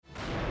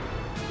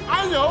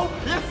I know.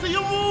 Let's see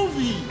a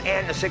movie.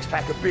 And a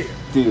six-pack of beer.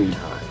 Dude,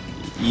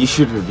 you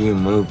should review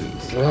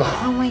movies.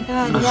 Oh my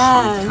god,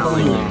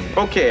 yes.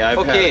 Okay,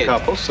 I've had a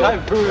couple, so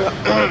time for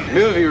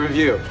movie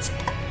review.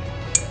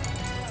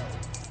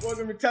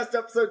 Welcome to test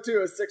episode 2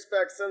 of Six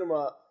Pack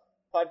Cinema,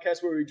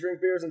 podcast where we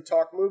drink beers and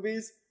talk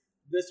movies.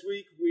 This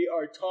week we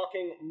are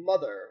talking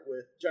Mother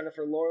with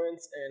Jennifer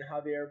Lawrence and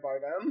Javier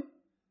Bardem.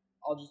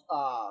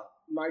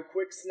 My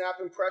quick snap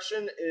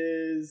impression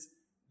is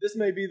this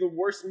may be the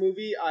worst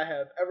movie I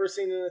have ever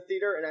seen in a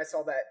theater, and I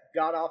saw that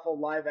god-awful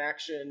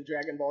live-action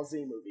Dragon Ball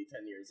Z movie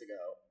 10 years ago.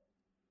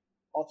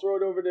 I'll throw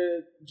it over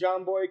to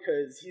John Boy,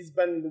 because he's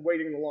been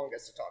waiting the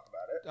longest to talk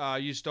about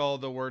it. You stole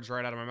the words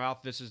right out of my mouth.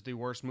 This is the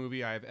worst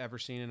movie I've ever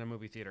seen in a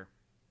movie theater.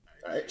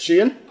 All right,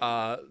 Sheehan?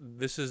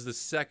 This is the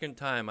second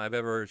time I've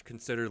ever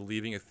considered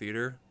leaving a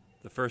theater.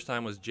 The first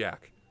time was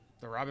Jack.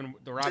 The Robin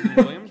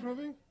Williams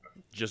movie?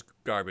 Just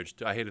garbage.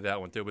 I hated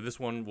that one too, but this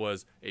one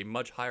was a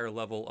much higher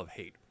level of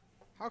hate.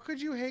 How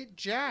could you hate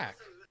Jack?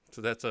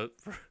 So that's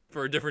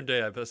for a different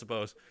day, I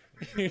suppose.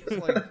 It's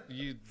like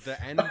the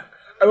end.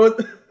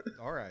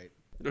 All right.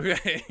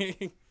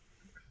 Okay.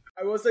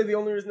 I will say the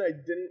only reason I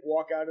didn't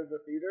walk out of the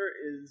theater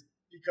is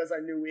because I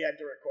knew we had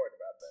to record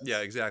about this. Yeah,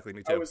 exactly.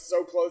 Me too. I was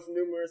so close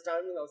numerous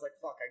times, and I was like,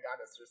 fuck, I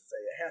gotta just say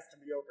it has to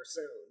be over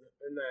soon.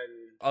 And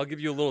then I'll give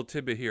you a little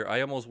tidbit here. I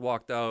almost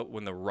walked out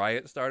when the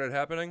riot started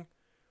happening.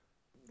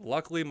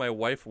 Luckily, my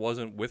wife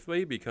wasn't with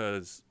me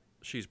because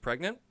she's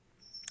pregnant.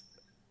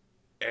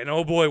 And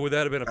oh boy, would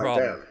that have been a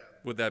problem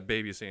with that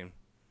baby scene.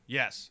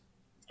 Yes.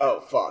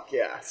 Oh, fuck,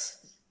 yes.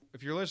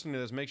 If you're listening to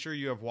this, make sure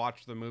you have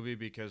watched the movie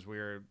because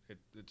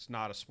it's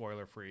not a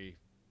spoiler-free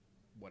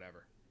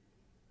whatever.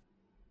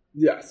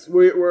 Yes,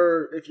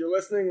 we're if you're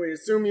listening, we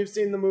assume you've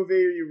seen the movie,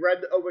 you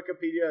read a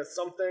Wikipedia,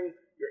 something,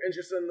 you're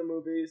interested in the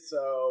movie,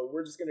 so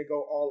we're just going to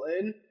go all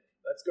in.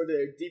 Let's go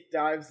to deep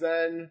dives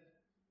then.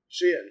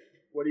 Sheehan,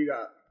 what do you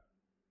got?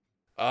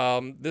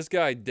 This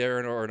guy,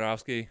 Darren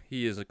Aronofsky,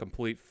 he is a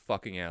complete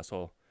fucking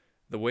asshole.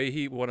 The way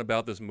he went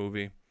about this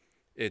movie,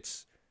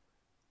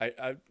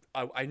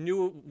 I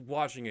knew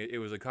watching it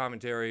was a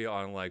commentary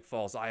on like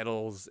false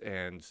idols,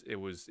 and it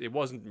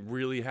wasn't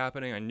really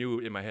happening. I knew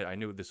in my head, I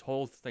knew this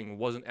whole thing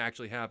wasn't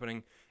actually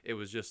happening. It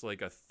was just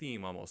like a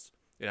theme almost,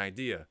 an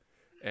idea,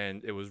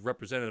 and it was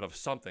representative of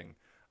something.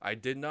 I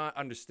did not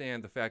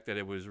understand the fact that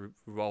it was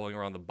revolving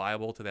around the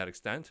Bible to that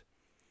extent,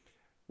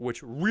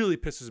 which really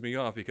pisses me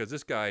off because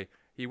this guy,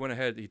 he went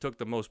ahead, he took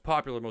the most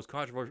popular, most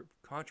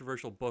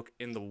controversial book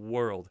in the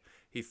world.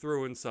 He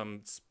threw in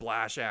some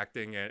splash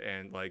acting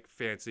and like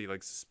fancy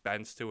like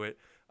suspense to it.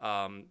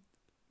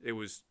 It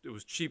was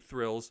cheap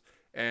thrills,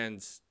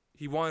 and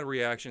he wanted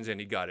reactions, and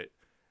he got it.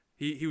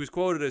 He was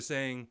quoted as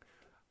saying,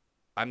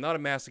 "I'm not a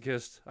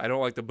masochist. I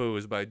don't like the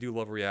booze, but I do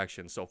love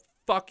reactions. So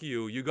fuck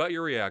you. You got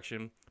your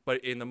reaction,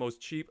 but in the most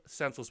cheap,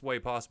 senseless way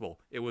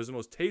possible. It was the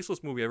most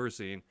tasteless movie I've ever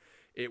seen.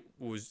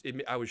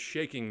 I was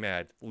shaking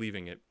mad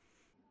leaving it."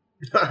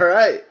 All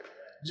right.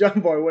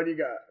 John Boy, what do you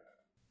got?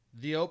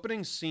 The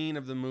opening scene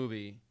of the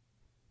movie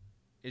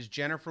is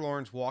Jennifer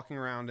Lawrence walking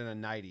around in a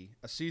nightie,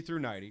 a see-through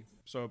nightie.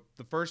 So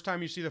the first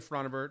time you see the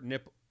front of her,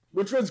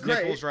 which was great.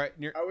 Nipples right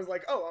in your, I was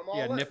like, oh, I'm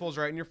all in. Nipples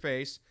right in your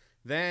face.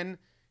 Then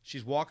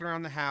she's walking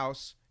around the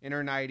house in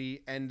her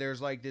nightie, and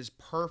there's like this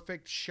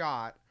perfect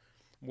shot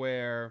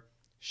where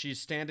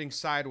she's standing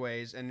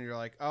sideways, and you're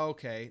like, oh,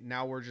 okay,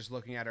 now we're just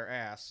looking at her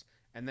ass.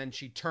 And then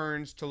she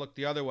turns to look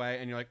the other way,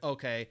 and you're like,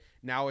 okay,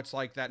 now it's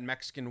like that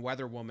Mexican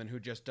weather woman who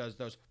just does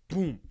those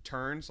boom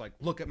turns, like,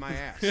 look at my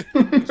ass.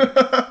 And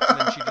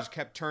then she just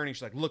kept turning.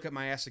 She's like, look at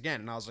my ass again.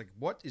 And I was like,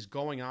 what is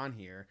going on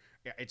here?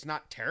 It's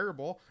not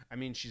terrible. I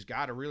mean, she's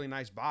got a really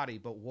nice body,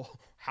 but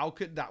how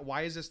could that?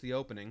 Why is this the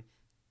opening?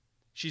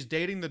 She's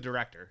dating the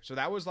director. So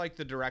that was like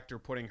the director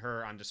putting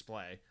her on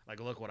display. Like,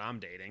 look what I'm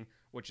dating,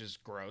 which is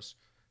gross.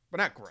 But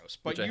not gross,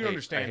 but you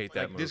understand. I hate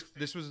that move.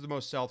 This was the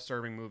most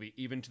self-serving movie,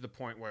 even to the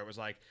point where it was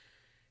like,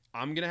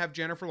 I'm going to have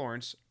Jennifer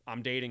Lawrence,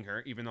 I'm dating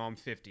her, even though I'm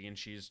 50 and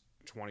she's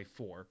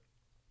 24,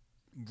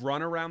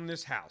 run around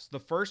this house. The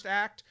first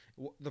act,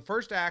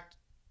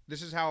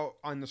 this is how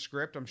on the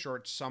script, I'm sure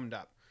it's summed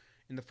up.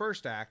 In the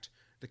first act,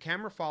 the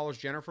camera follows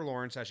Jennifer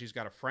Lawrence as she's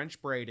got a French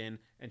braid in,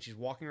 and she's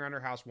walking around her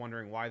house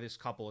wondering why this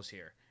couple is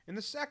here. In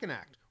the second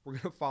act, we're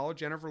going to follow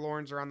Jennifer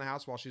Lawrence around the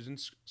house while she's in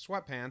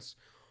sweatpants,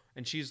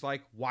 and she's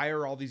like, why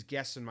are all these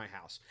guests in my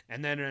house?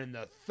 And then in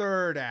the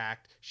third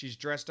act, she's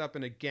dressed up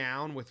in a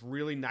gown with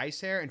really nice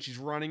hair, and she's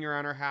running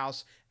around her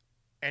house,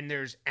 and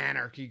there's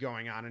anarchy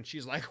going on. And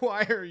she's like,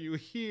 why are you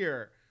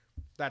here?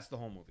 That's the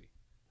whole movie.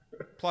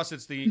 Plus,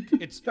 it's the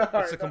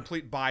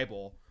complete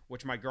Bible,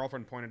 which my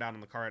girlfriend pointed out in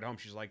the car at home.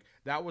 She's like,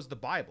 that was the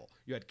Bible.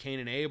 You had Cain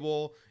and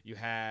Abel.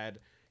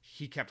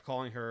 He kept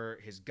calling her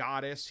his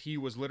goddess. He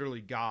was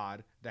literally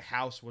God. The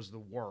house was the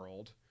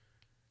world.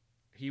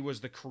 He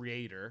was the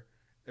creator.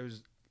 It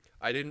was.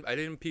 I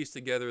didn't piece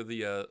together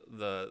the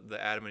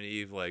Adam and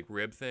Eve like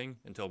rib thing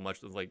until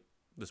much like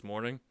this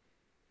morning.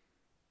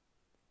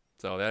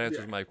 So that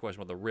answers my question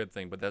about the rib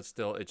thing, but that's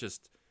still, it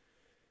just,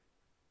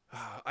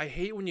 I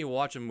hate when you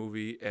watch a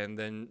movie and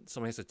then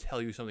someone has to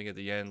tell you something at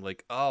the end,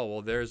 like, oh,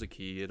 well, there's a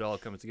key. It all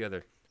comes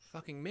together.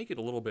 Fucking make it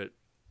a little bit,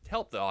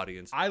 help the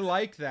audience. I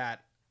like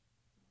that,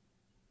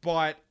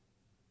 but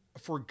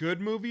for good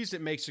movies,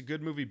 it makes a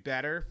good movie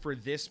better. For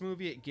this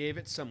movie, it gave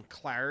it some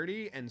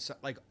clarity and so,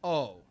 like,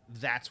 oh,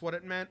 that's what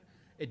it meant.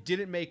 It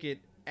didn't make it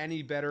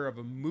any better of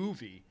a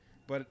movie,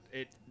 but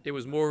it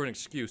was more of an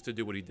excuse to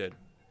do what he did.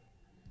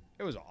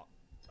 It was all.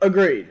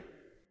 Agreed.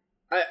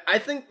 I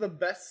think the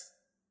best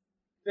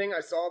thing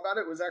I saw about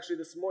it was actually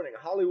this morning.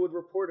 A Hollywood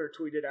Reporter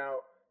tweeted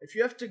out, if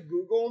you have to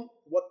Google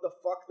what the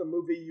fuck the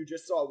movie you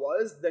just saw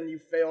was, then you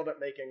failed at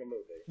making a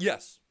movie.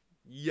 Yes.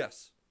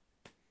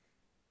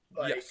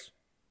 Like, yes.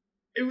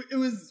 It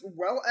was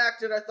well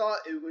acted, I thought.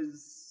 It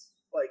was,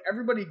 like,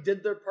 everybody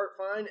did their part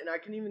fine, and I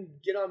can even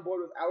get on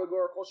board with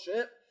allegorical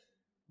shit,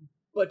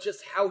 but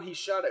just how he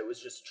shot it was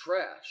just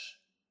trash,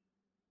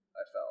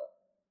 I felt.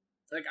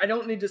 Like, I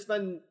don't need to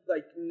spend,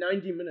 like,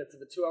 90 minutes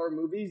of a 2-hour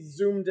movie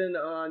zoomed in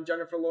on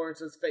Jennifer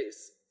Lawrence's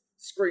face,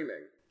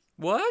 screaming.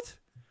 What?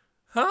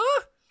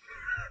 Huh?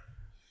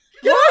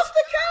 Get off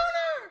the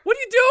counter! What are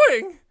you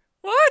doing?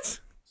 What?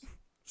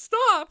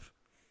 Stop.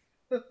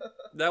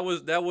 That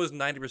was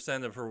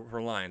 90% of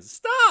her lines.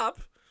 Stop.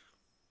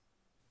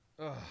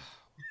 Ugh,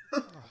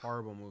 what a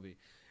horrible movie.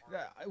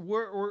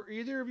 Were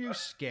either of you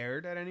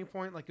scared at any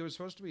point? Like, it was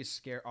supposed to be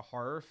a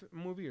horror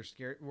movie, or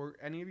scared? Were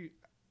any of you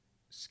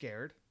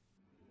scared?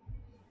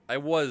 I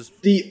was.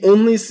 The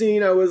only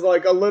scene I was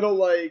like a little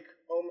like,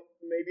 oh,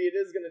 maybe it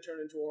is going to turn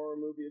into a horror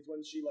movie is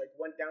when she like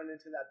went down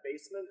into that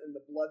basement and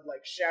the blood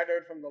like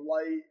shattered from the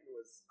light and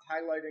was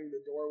highlighting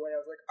the doorway. I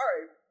was like, all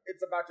right,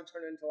 it's about to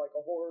turn into like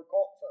a horror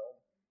cult film.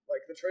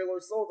 Like the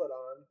trailer sold it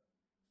on.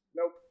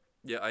 Nope.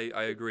 Yeah,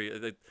 I agree.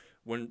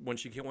 When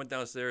she went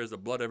downstairs, the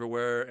blood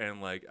everywhere,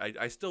 and like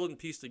I still didn't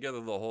piece together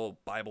the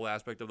whole Bible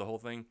aspect of the whole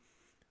thing.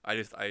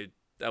 I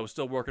was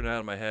still working it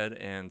out in my head,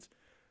 and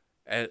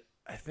I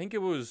think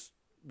it was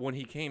when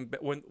he came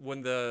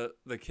when the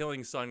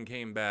killing son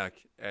came back,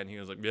 and he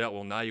was like, yeah,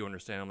 well, now you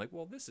understand. I'm like,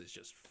 well, this is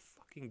just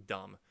fucking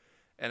dumb,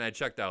 and I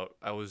checked out.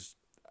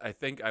 I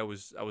think I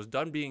was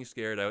done being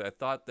scared. I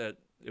thought that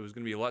it was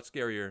going to be a lot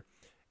scarier,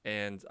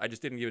 and I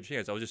just didn't give it a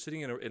chance. I was just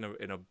sitting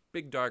in a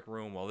big dark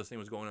room while this thing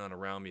was going on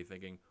around me,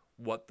 thinking,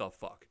 what the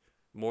fuck?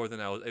 More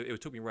than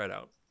it took me right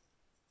out.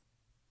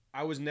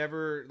 I was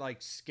never like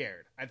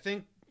scared. I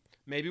think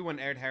maybe when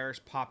Ed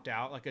Harris popped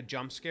out, like a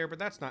jump scare, but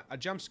that's not a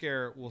jump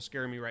scare. Will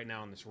scare me right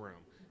now in this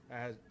room.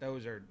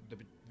 Those are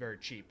very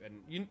cheap,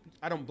 and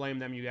I don't blame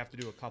them. You have to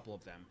do a couple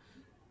of them,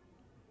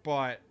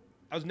 but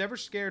I was never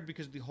scared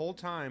because the whole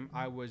time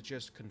I was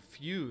just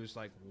confused.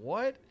 Like,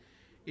 what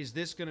is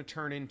this going to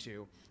turn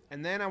into?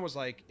 And then I was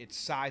like, it's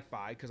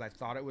sci-fi, because I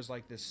thought it was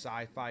like this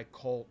sci-fi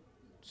cult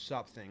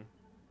something,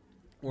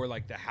 or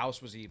like the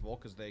house was evil,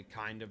 because they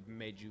kind of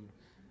made you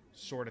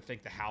sort of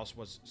think the house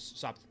was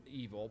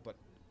evil. But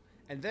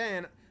and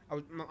then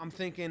I'm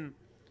thinking,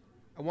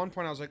 at one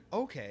point I was like,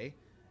 okay,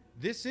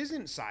 this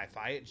isn't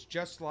sci-fi. It's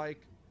just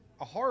like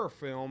a horror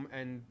film,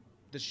 and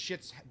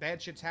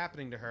bad shit's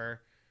happening to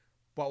her.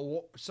 But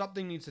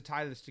something needs to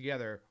tie this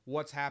together.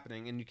 What's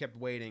happening? And you kept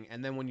waiting,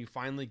 and then when you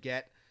finally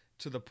get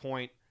to the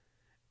point,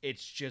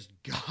 it's just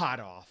god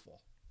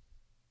awful.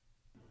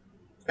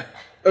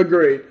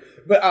 Agreed.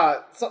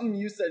 But something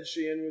you said,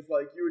 Sheehan, was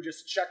like you were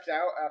just checked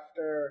out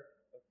after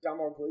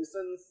Domhnall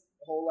Gleeson's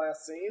whole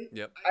last scene.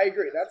 Yep. I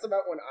agree. That's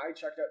about when I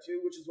checked out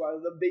too, which is why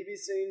the baby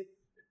scene,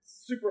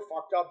 super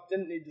fucked up,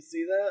 didn't need to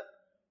see that.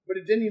 But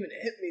it didn't even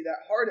hit me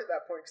that hard at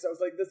that point because I was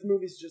like, this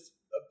movie's just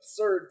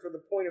absurd for the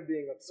point of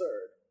being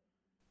absurd.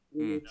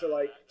 We need to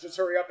like just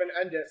hurry up and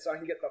end it so I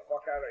can get the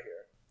fuck out of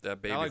here.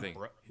 That baby thing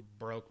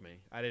broke me.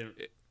 I didn't.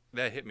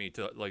 That hit me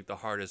to like the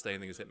hardest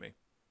anything has hit me.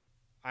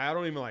 I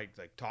don't even like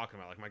talking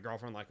about, like, my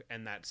girlfriend like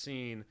in that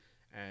scene,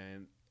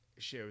 and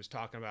she was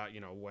talking about,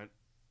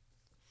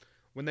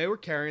 when they were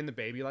carrying the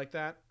baby like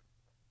that.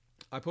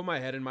 I put my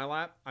head in my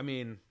lap. I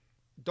mean,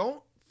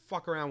 don't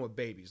fuck around with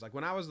babies. Like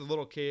when I was a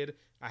little kid,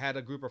 I had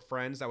a group of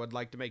friends that would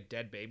like to make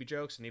dead baby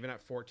jokes, and even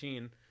at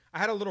 14, I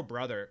had a little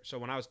brother. So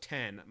when I was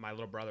 10, my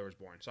little brother was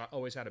born. So I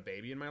always had a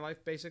baby in my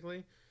life,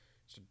 basically.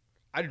 So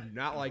I do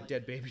not like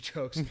dead baby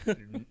jokes. I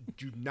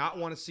do not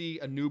want to see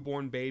a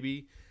newborn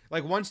baby.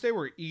 Like, once they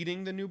were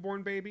eating the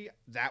newborn baby,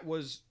 that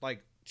was,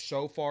 like,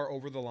 so far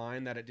over the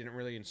line that it didn't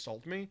really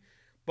insult me.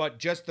 But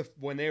just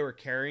when they were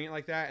carrying it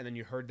like that, and then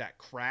you heard that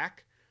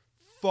crack,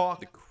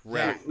 fuck. The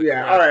crack.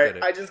 All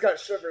right. I just got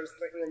shivers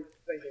thinking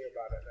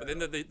about it. But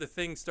then the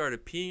thing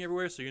started peeing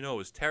everywhere, so it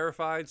was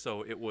terrified,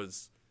 so it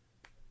was...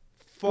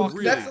 Fuck.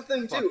 Really that's the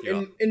thing,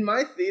 too. In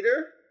my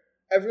theater,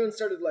 everyone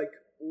started, like,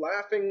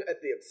 laughing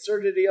at the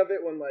absurdity of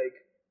it when,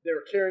 like, they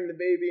were carrying the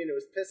baby and it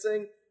was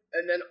pissing.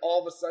 And then all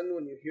of a sudden,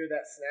 when you hear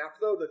that snap,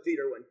 though, the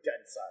theater went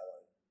dead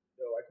silent.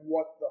 They're like,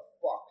 what the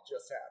fuck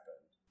just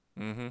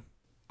happened? Mm-hmm.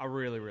 I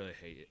really, really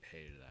hated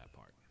that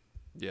part.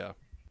 Yeah.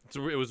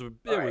 So it was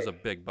a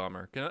big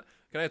bummer. Can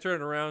I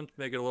turn it around,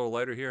 make it a little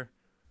lighter here?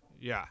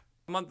 Yeah.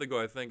 A month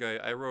ago, I think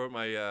I wrote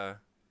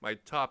my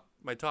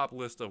top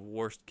list of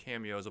worst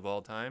cameos of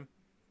all time.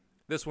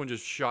 This one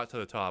just shot to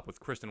the top with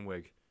Kristen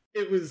Wiig.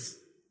 It was.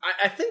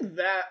 I think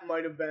that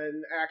might have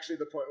been actually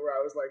the point where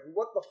I was like,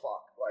 "What the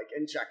fuck?" Like,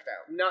 and checked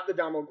out. Not the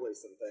Donald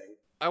Gleason thing.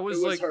 I was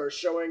it like, was her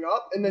showing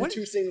up, and then what?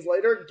 2 scenes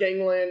later,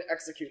 gangland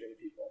executing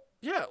people.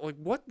 Yeah, like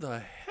what the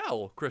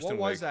hell, Kristen Wiig?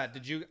 What was that?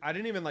 I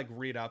didn't even like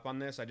read up on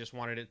this. I just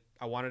wanted it.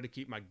 I wanted to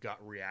keep my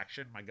gut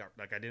reaction.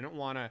 Like I didn't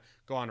want to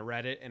go on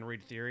Reddit and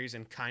read theories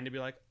and kind of be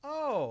like,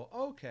 oh,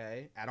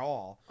 okay, at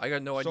all. I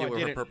got no idea what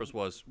her purpose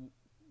was.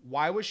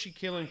 Why was she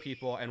killing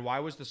people, and why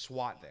was the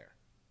SWAT there?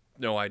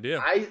 No idea.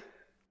 I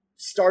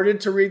started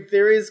to read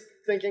theories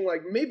thinking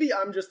like maybe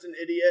I'm just an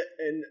idiot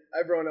and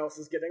everyone else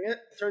is getting it.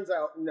 Turns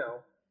out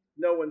no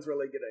one's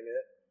really getting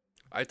it.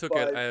 I took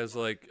it as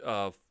like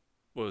what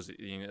was it,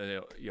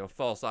 you know,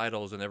 false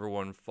idols and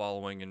everyone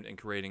following and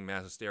creating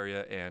mass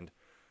hysteria and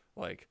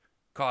like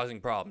causing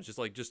problems.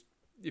 Just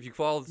if you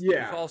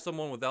follow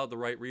someone without the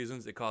right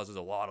reasons, it causes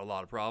a lot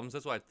of problems.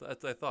 That's what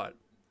I thought.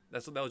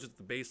 That was just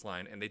the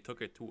baseline, and they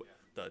took it to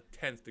the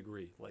 10th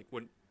degree. Like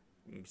went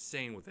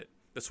insane with it.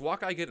 The SWAT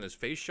guy getting his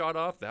face shot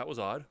off, that was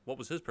odd. What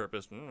was his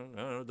purpose? I don't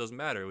know, it doesn't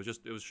matter.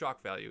 It was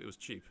shock value. It was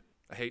cheap.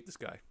 I hate this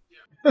guy.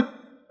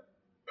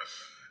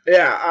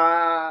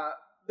 Yeah,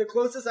 the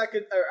closest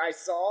I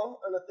saw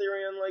an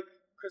Ethereum like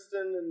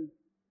Kristen and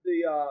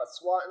the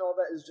SWAT and all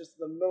that is just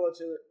the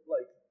military,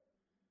 like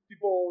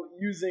people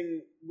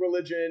using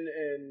religion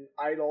and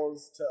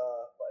idols to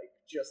like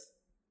just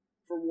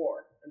for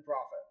war and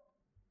profit,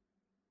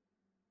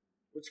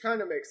 which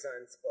kind of makes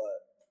sense,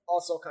 but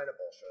also kind of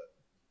bullshit.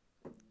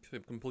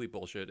 Complete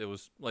bullshit. It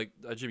was like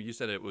Jimmy, you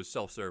said it was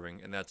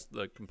self-serving, and that's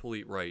the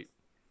complete right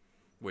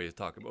way to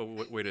talk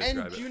about way to describe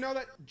it. And do you know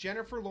that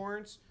Jennifer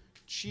Lawrence,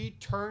 she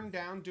turned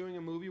down doing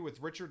a movie with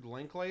Richard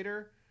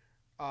Linklater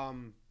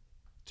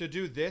to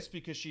do this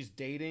because she's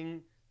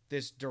dating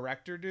this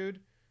director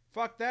dude?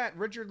 Fuck that.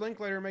 Richard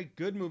Linklater makes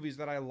good movies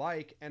that I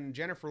like, and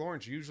Jennifer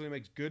Lawrence usually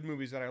makes good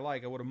movies that I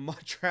like. I would have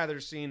much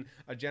rather seen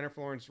a Jennifer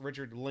Lawrence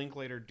Richard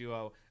Linklater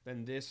duo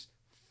than this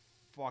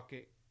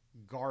fucking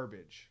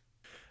garbage.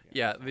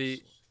 Yeah,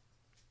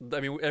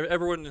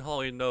 everyone in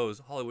Hollywood knows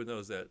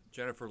that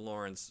Jennifer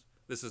Lawrence,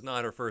 this is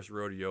not her first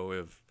rodeo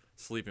of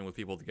sleeping with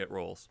people to get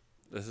roles.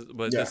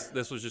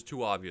 This was just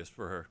too obvious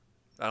for her.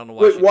 I don't know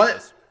why.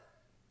 Wait,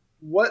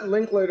 what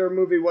Linklater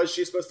movie was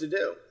she supposed to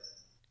do?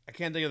 I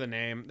can't think of the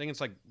name. I think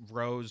it's like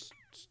Rose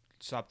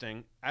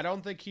something. I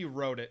don't think he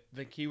wrote it. I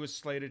think he was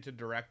slated to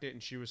direct it,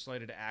 and she was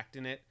slated to act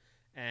in it,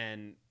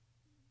 and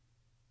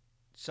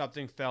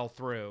something fell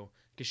through.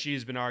 Because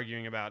she's been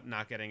arguing about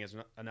not getting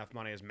enough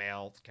money as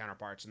male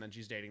counterparts, and then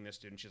she's dating this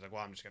dude, and she's like,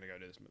 well, I'm just going to go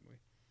do this movie.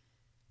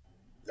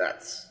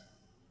 That's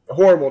a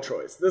horrible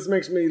choice. This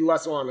makes me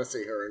less want to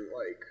see her in,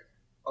 like,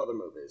 other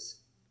movies.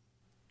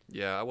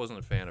 Yeah, I wasn't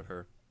a fan of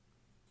her.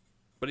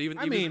 But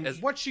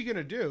what's she going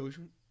to do?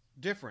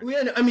 Different.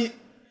 Yeah, I mean,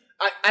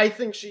 I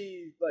think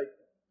she, like,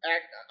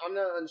 I'm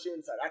not on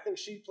Sheen's side. I think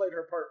she played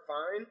her part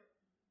fine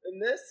in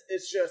this.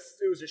 It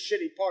was a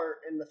shitty part,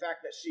 and the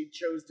fact that she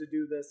chose to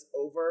do this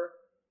over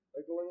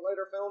like the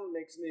Linklater film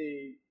makes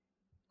me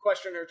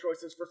question her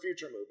choices for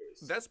future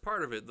movies. That's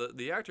part of it.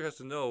 The actor has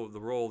to know the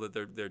role that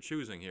they're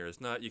choosing here.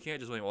 It's not, you can't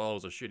just think, well, it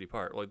was a shitty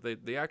part. Like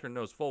the actor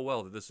knows full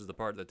well that this is the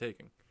part they're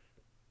taking.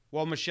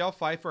 Well, Michelle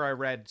Pfeiffer, I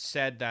read,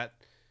 said that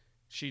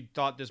she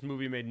thought this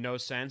movie made no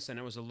sense and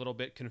it was a little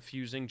bit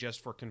confusing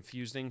just for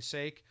confusing's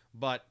sake,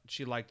 but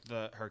she liked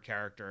her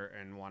character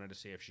and wanted to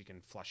see if she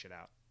can flesh it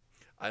out.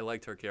 I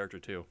liked her character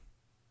too.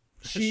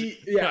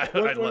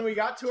 When we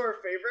got to our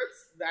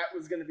favorites, that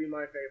was going to be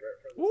my favorite.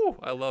 For this. Ooh,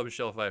 I love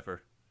Michelle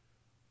Pfeiffer.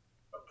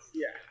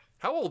 Yeah.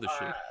 How old is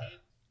she?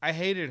 I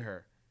hated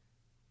her.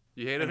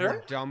 You hated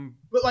her? Dumb.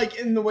 But like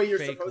in the way you're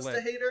supposed lip.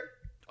 to hate her?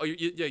 Oh,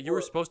 you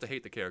were supposed to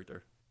hate the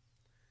character.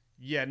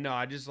 Yeah, no,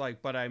 I just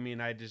like, but I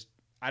mean, I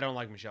don't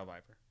like Michelle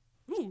Pfeiffer.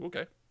 Ooh,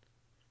 okay.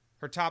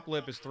 Her top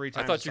lip is 3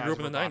 times. I thought you the grew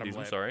size up in the of her 90s. bottom I'm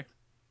lip. sorry.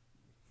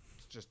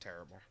 It's just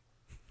terrible.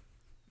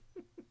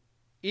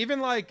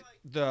 Even like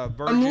the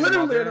Virgin I'm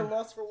literally Mother, at a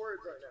loss for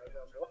words right now,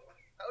 Daniel.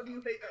 How do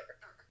you hate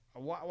her?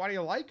 Why do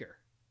you like her?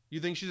 You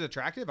think she's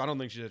attractive? I don't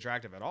think she's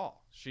attractive at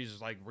all. She's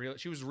like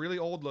she was really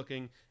old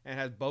looking and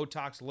has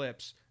Botox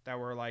lips that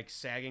were like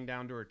sagging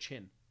down to her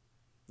chin.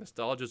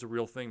 Nostalgia's a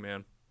real thing,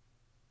 man.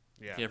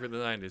 Yeah. Can't forget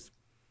the 90s.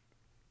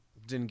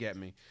 Didn't get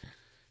me.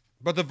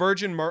 But the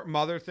Virgin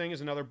Mother thing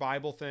is another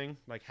Bible thing.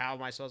 Like, how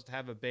am I supposed to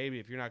have a baby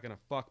if you're not going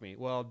to fuck me?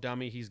 Well,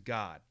 dummy, he's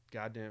God.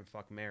 God didn't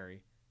fuck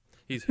Mary.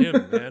 He's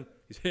him, man.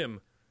 He's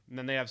him. And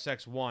then they have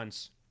sex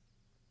once.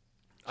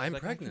 I'm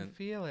like, pregnant. I can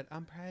feel it.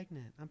 I'm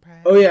pregnant.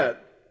 Oh, yeah.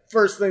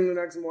 First thing the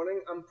next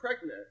morning, I'm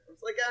pregnant.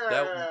 It's like,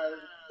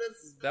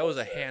 that was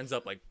a hands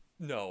up, like,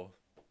 no.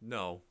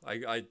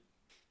 I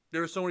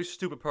there are so many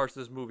stupid parts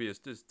of this movie.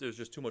 There's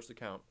just too much to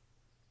count.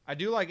 I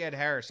do like Ed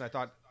Harris. I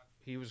thought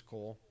he was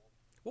cool.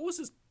 What was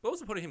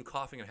the point of him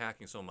coughing and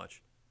hacking so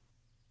much?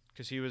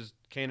 Because he was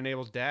Cain and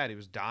Abel's dad. He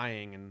was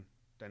dying, and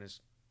then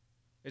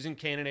isn't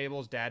Cain and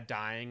Abel's dad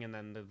dying, and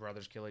then the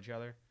brothers kill each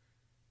other?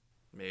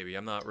 Maybe.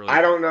 I'm not really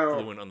I don't know.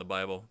 fluent on the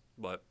Bible,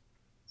 but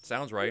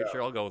sounds right. Yeah.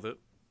 Sure, I'll go with it.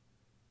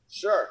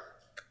 Sure.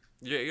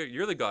 Yeah,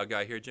 you're the God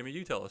guy here, Jimmy.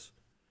 You tell us.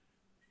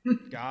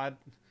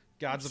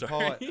 God's a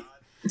Sorry.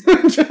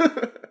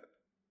 poet.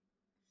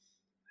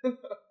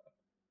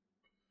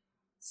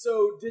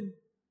 So, did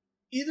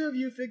either of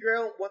you figure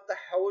out what the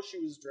hell she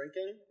was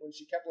drinking when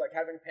she kept like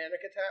having panic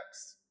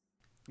attacks?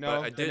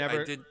 No, But they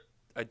never.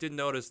 I did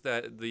notice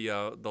that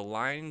the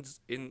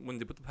lines in when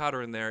they put the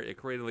powder in there, it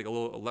created like a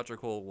little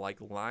electrical like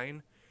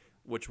line,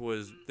 which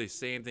was the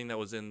same thing that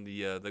was in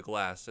the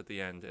glass at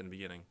the end and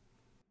beginning.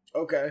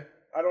 Okay,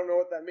 I don't know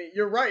what that means.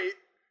 You're right.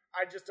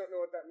 I just don't know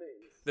what that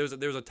means.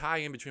 There was a tie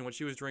in between what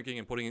she was drinking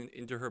and putting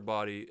into her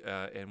body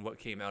and what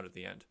came out at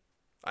the end.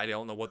 I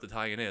don't know what the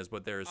tie in is,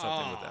 but there is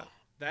something with that.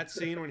 That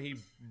scene when he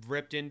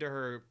ripped into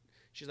her,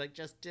 she's like,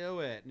 just do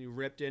it. And he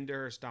ripped into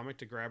her stomach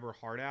to grab her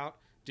heart out.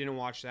 Didn't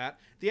watch that.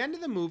 The end of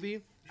the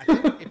movie, I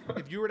think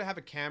if you were to have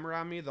a camera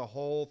on me the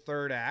whole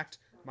third act,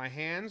 my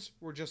hands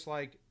were just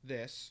like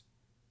this.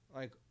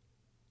 Like,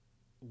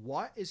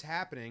 what is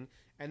happening?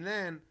 And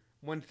then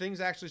when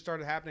things actually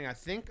started happening, I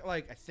think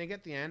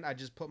at the end, I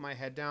just put my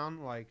head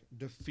down, like,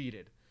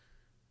 defeated.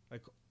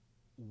 Like,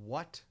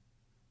 what?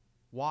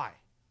 Why?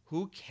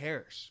 Who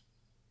cares?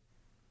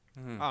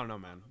 I don't know,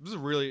 man. This is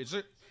really...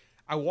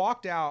 I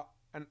walked out,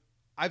 and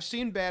I've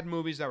seen bad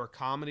movies that were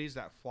comedies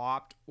that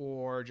flopped,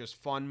 or just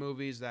fun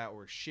movies that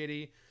were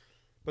shitty.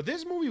 But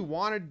this movie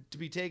wanted to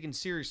be taken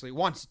seriously,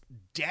 wants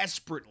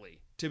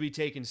desperately to be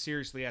taken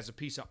seriously as a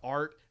piece of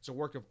art, as a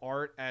work of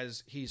art,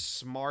 as he's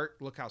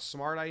smart. Look how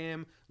smart I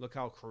am. Look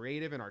how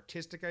creative and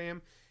artistic I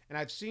am. And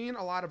I've seen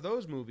a lot of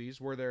those movies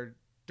where they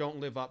don't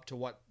live up to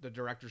what the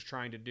director's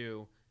trying to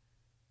do.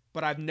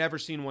 But I've never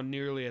seen one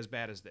nearly as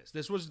bad as this.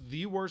 This was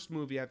the worst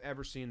movie I've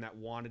ever seen that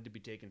wanted to be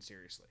taken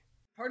seriously.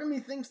 Part of me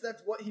thinks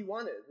that's what he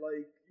wanted.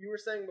 Like you were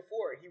saying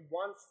before, he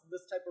wants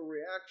this type of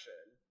reaction.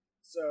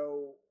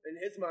 So in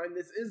his mind,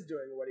 this is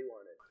doing what he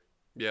wanted.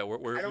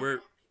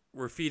 Yeah,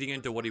 we're feeding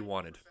into what he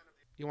wanted.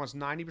 He wants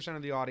 90%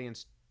 of the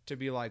audience to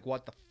be like,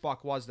 what the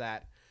fuck was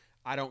that?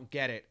 I don't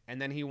get it.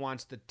 And then he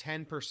wants the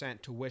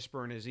 10% to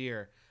whisper in his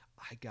ear,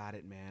 I got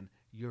it, man.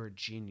 You're a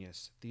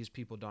genius. These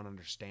people don't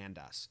understand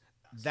us.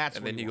 That's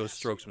and what then he goes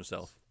strokes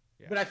himself.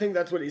 Yeah. But I think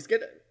that's what he's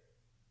getting.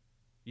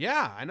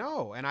 Yeah, I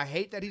know. And I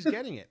hate that he's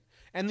getting it.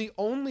 And the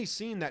only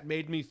scene that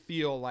made me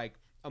feel like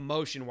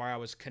emotion where I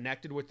was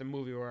connected with the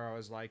movie, where I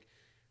was like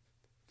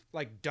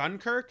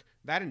Dunkirk,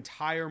 that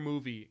entire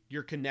movie,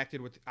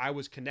 I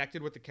was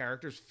connected with the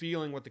characters,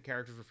 feeling what the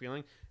characters were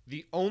feeling.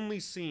 The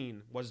only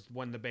scene was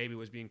when the baby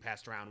was being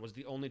passed around, was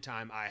the only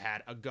time I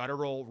had a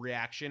guttural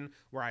reaction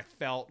where I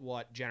felt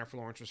what Jennifer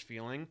Lawrence was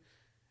feeling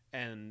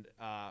and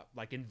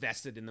like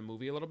invested in the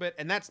movie a little bit.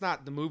 And that's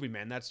not the movie,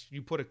 man. That's,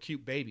 you put a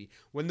cute baby.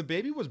 When the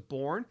baby was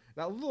born,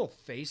 that little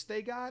face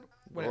they got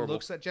when Horrible. it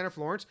looks at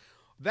Jennifer Lawrence,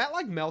 that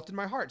like melted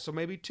my heart. So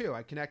maybe two,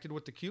 I connected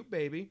with the cute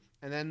baby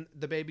and then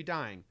the baby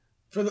dying.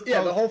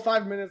 The whole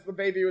 5 minutes the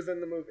baby was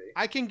in the movie.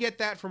 I can get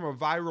that from a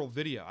viral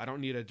video. I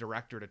don't need a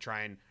director to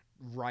try and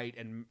write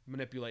and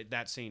manipulate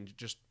that scene.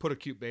 Just put a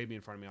cute baby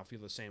in front of me. I'll feel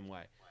the same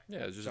way. Yeah,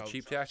 it's just a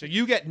cheap tactic. So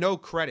you get no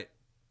credit,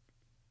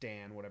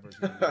 Dan, whatever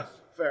his name is.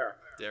 Fair.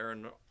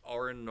 Darren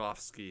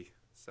Aronofsky.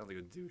 Sounds like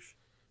a douche.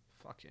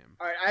 Fuck him.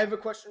 All right, I have a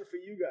question for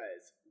you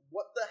guys.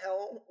 What the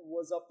hell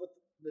was up with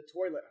the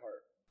toilet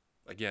heart?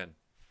 Again,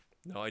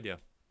 no idea.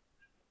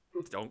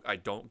 I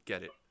don't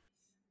get it.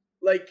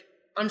 Like,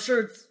 I'm sure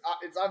it's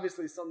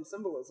obviously some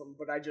symbolism,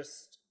 but I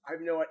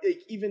have no, like,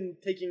 even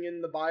taking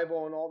in the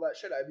Bible and all that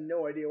shit, I have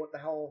no idea what the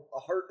hell a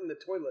heart in the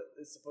toilet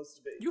is supposed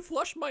to be. You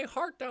flushed my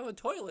heart down the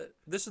toilet.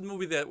 This is a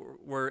movie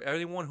where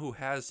anyone who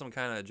has some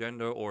kind of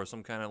agenda or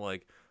some kind of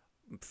like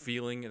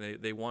feeling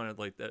and they wanted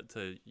like that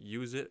to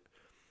use it,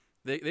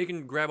 they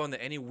can grab onto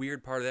any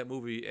weird part of that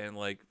movie and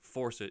like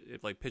force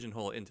it, like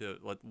pigeonhole it into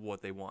like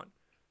what they want.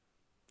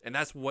 And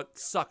that's what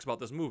sucks about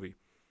this movie.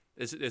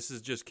 This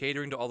is just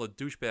catering to all the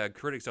douchebag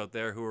critics out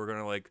there who are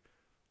gonna like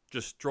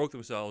just stroke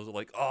themselves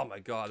like, oh my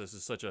god, this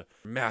is such a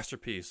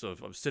masterpiece of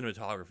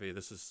cinematography.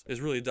 This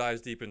really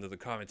dives deep into the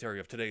commentary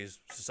of today's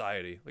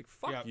society. Like,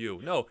 fuck you.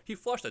 No, he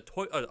flushed a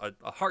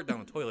heart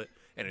down the toilet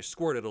and it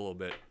squirted a little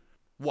bit.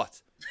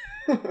 What?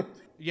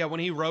 Yeah,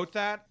 when he wrote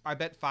that, I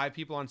bet 5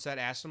 people on set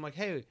asked him like,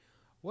 hey,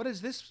 what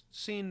does this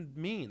scene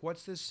mean?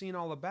 What's this scene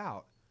all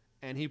about?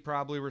 And he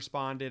probably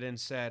responded and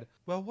said,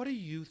 well, what do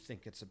you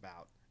think it's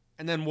about?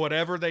 And then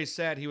whatever they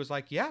said, he was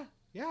like, yeah,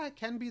 it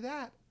can be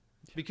that.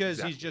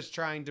 Because He's just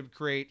trying to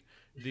create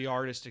the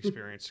artist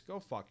experience. Go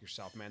fuck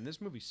yourself, man.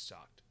 This movie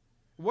sucked.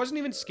 It wasn't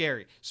even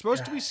scary.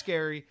 Supposed to be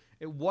scary.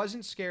 It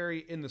wasn't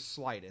scary in the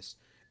slightest.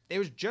 It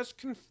was just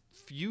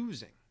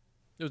confusing.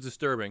 It was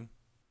disturbing.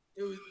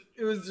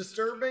 It was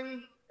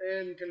disturbing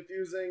and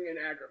confusing and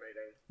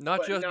aggravating.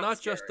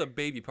 Not just the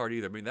baby part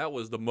either. I mean, that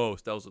was the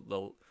most.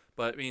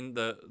 But I mean,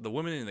 the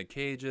women in the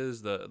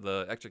cages,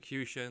 the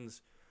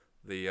executions,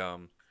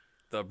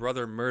 the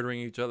brother murdering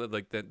each other,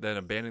 like then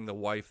abandoning the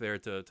wife there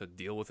to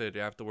deal with it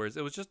afterwards.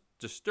 It was just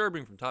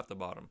disturbing from top to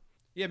bottom.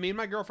 Yeah, me and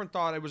my girlfriend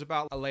thought it was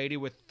about a lady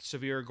with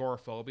severe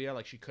agoraphobia,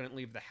 like she couldn't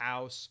leave the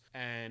house,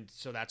 and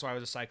so that's why it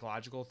was a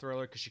psychological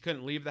thriller, because she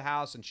couldn't leave the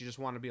house and she just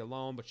wanted to be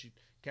alone, but she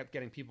kept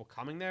getting people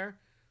coming there.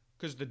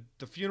 because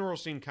the funeral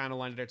scene kind of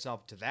lended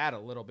itself to that a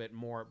little bit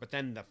more, but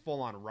then the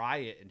full on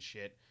riot and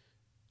shit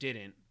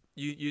didn't.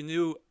 You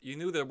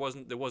knew there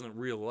wasn't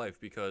real life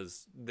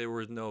because there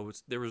was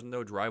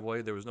no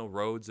driveway, there was no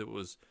roads. It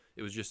was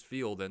just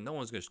field, and no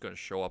one's just going to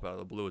show up out of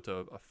the blue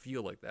to a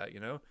field like that, you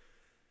know.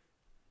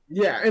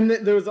 Yeah, and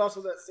there was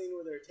also that scene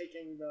where they're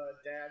taking the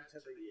dad to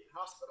the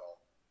hospital,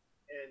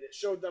 and it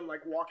showed them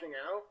like walking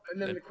out,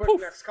 and then the quick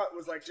next cut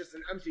was like just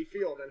an empty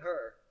field and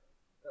her.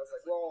 And I was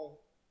like, well,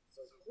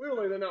 so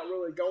clearly they're not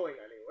really going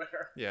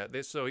anywhere. Yeah,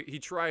 so he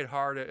tried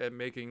hard at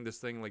making this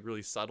thing like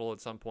really subtle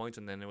at some points,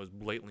 and then it was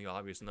blatantly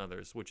obvious in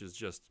others, which is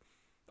just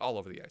all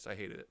over the ice. I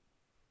hated it.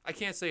 I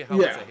can't say how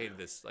much I hated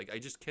this. Like, I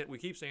just can't. We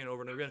keep saying it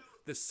over and over again.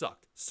 This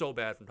sucked so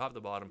bad from top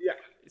to bottom. Yeah,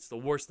 it's the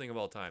worst thing of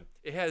all time.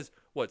 It has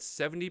what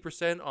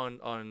 70%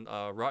 on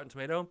Rotten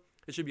Tomato.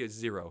 It should be a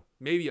 0,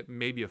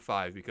 maybe a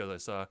 5 because I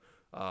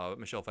saw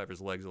Michelle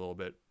Pfeiffer's legs a little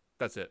bit.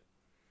 That's it.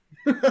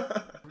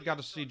 We got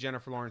to see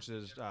Jennifer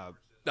Lawrence's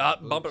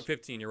bump up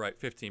 15. You're right,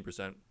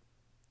 15%.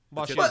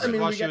 While she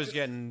was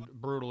getting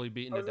brutally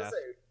beaten to death.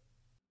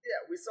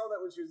 Yeah, we saw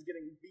that when she was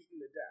getting beaten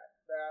to death.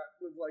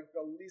 That was like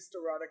the least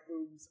erotic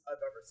boobs I've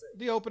ever seen.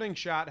 The opening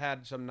shot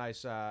had some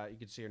nice, you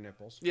could see her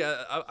nipples.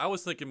 Yeah, I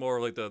was thinking more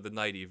like the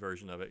nighty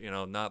version of it, you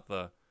know, not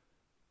the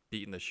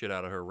beating the shit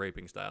out of her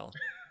raping style.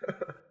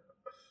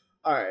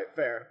 All right,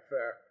 fair.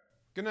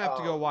 Gonna have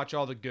to go watch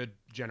all the good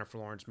Jennifer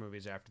Lawrence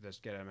movies after this.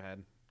 Get him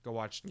ahead. Go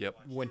watch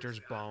Winter's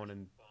Bone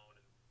and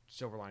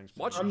Silver Linings.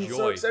 I'm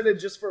so excited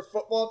just for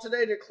football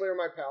today to clear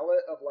my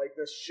palate of like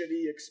this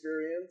shitty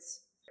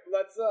experience.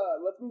 Let's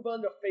move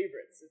on to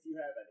favorites if you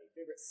have any.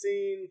 Favorite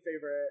scene,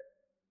 favorite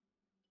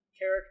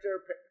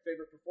character,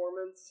 favorite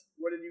performance.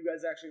 What did you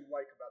guys actually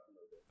like about the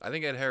movie? I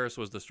think Ed Harris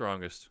was the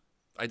strongest.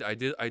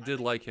 I did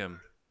like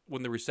him.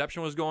 When the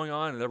reception was going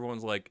on and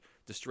everyone's like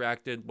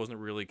distracted, wasn't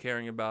really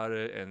caring about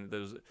it, and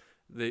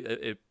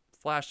it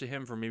flashed to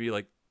him for maybe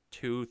like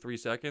 2-3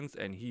 seconds,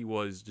 and he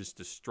was just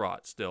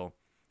distraught still.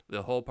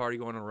 The whole party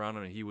going around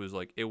him, and he was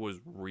like, it was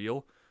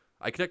real.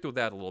 I connected with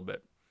that a little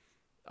bit.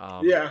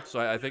 So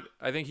I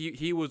think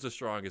he was the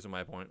strongest in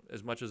my point.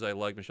 As much as I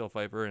like Michelle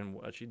Pfeiffer and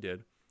what she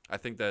did, I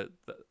think that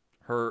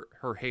her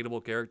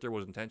hateable character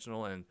was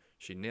intentional and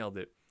she nailed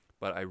it.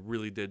 But I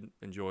really did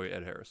enjoy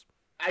Ed Harris.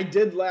 I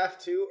did laugh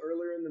too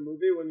earlier in the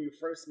movie when you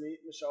first meet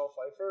Michelle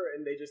Pfeiffer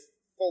and they just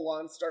full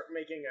on start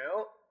making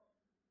out,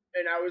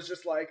 and I was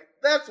just like,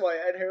 that's why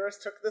Ed Harris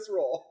took this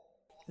role.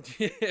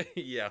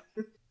 Yeah,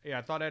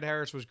 I thought Ed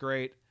Harris was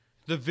great.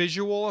 The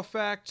visual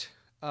effect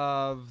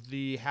of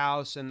the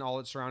house and all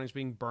its surroundings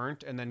being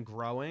burnt and then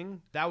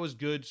growing, that was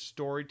good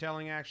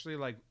storytelling actually.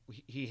 Like,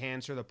 he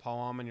hands her the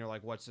poem and you're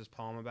like, what's this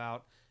poem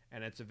about?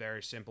 And it's a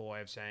very simple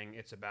way of saying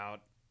it's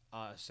about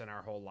us and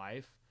our whole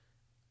life.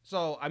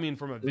 So I mean,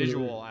 from a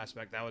visual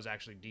aspect, that was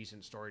actually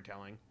decent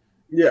storytelling.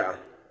 Yeah.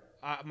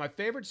 My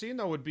favorite scene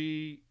though would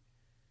be,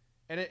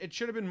 and it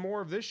should have been more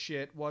of this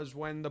shit, was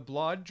when the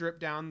blood dripped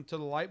down to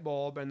the light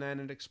bulb and then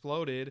it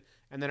exploded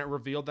and then it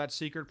revealed that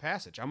secret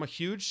passage. I'm a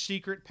huge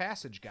secret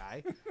passage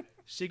guy.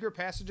 Secret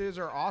passages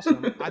are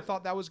awesome. I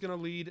thought that was going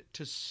to lead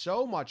to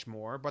so much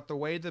more, but the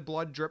way the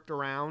blood dripped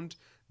around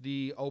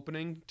the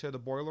opening to the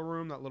boiler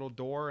room, that little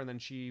door, and then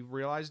she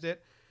realized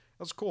it,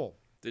 that was cool.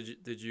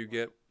 Did you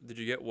get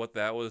what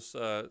that was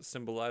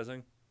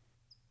symbolizing?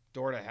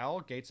 Door to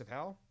hell? Gates of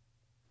hell?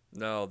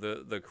 No,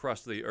 the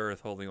crust of the earth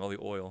holding all the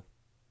oil.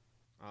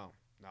 Oh,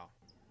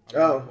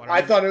 no.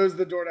 I thought it was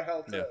the door to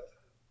hell too.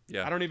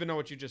 Yeah. I don't even know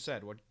what you just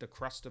said. What, the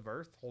crust of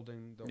earth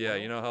holding the oil?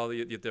 You know how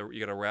you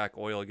got to rack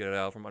oil to get it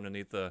out from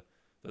underneath the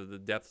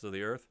depths of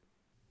the earth?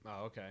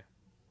 Oh, okay.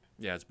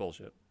 Yeah, it's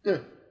bullshit. All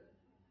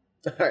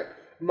right.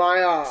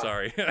 My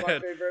sorry. My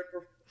favorite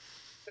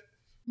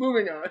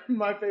moving on.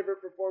 My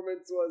favorite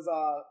performance was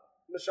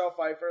Michelle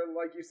Pfeiffer.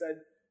 Like you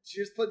said, she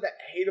just played that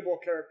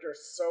hateable character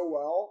so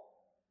well.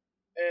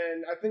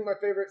 And I think my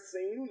favorite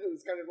scene, it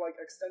was kind of like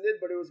extended,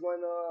 but it was when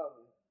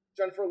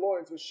Jennifer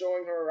Lawrence was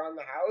showing her around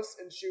the house,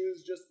 and she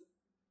was just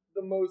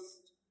the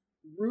most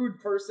rude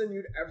person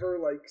you'd ever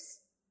like.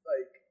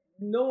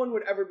 No one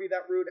would ever be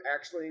that rude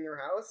actually in your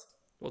house.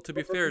 Well, to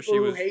be fair, she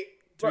was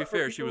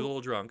a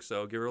little drunk,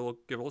 so give her a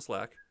little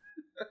slack.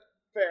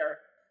 Fair.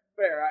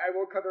 I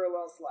will cut her a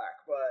little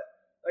slack, but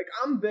like,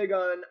 I'm big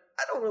on,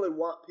 I don't really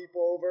want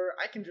people over.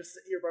 I can just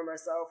sit here by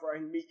myself, or I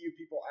can meet you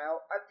people out.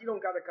 You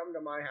don't got to come to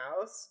my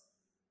house.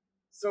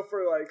 So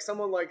for like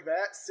someone like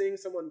that, seeing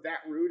someone that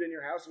rude in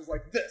your house was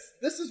like,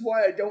 this is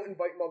why I don't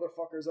invite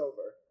motherfuckers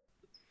over.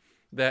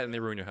 That, and they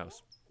ruin your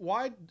house.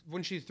 Why,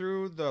 when she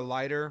threw the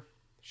lighter,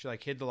 she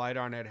like hid the lighter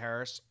on Ed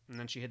Harris, and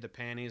then she hid the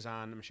panties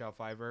on Michelle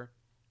Pfeiffer.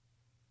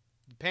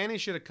 The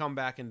panties should have come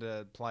back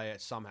into play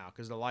somehow,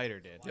 because the lighter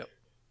did. Yep,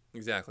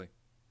 exactly.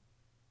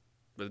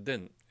 But it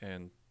didn't,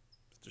 and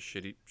it's a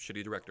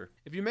shitty director.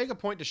 If you make a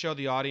point to show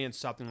the audience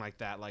something like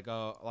that, like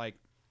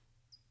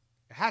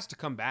it has to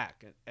come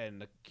back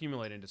and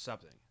accumulate into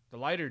something. The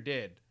lighter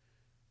did.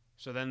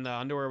 So then the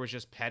underwear was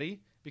just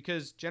petty,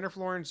 because Jennifer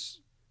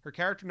Lawrence, her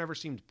character never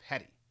seemed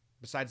petty,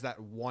 besides that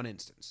one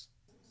instance.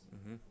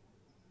 Mm-hmm.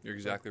 You're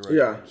exactly right.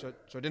 Yeah. So it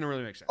didn't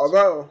really make sense.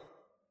 Although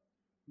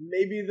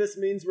maybe this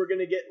means we're going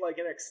to get like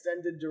an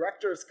extended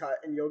director's cut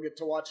and you'll get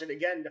to watch it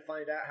again to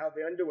find out how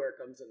the underwear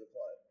comes into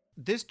play.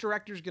 This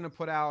director's going to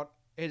put out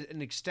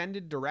an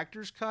extended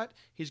director's cut.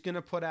 He's going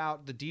to put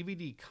out the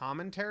DVD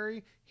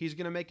commentary. He's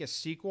going to make a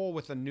sequel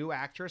with a new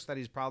actress that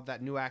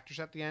new actress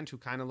at the end who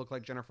kind of looked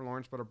like Jennifer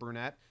Lawrence but a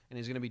brunette, and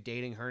he's going to be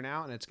dating her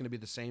now, and it's going to be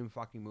the same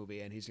fucking movie,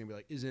 and he's going to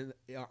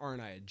be like,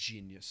 aren't I a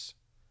genius?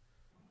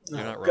 You're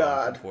not wrong,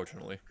 God.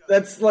 Unfortunately.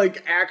 That's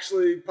like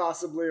actually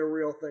possibly a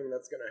real thing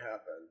that's going to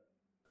happen.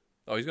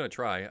 Oh, he's going to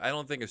try. I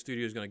don't think a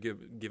studio is going to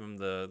give him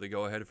the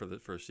go-ahead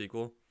for a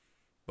sequel,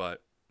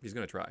 but he's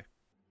going to try.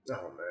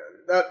 Oh, man.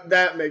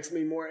 That makes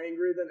me more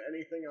angry than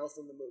anything else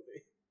in the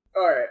movie.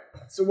 All right.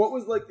 So what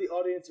was like the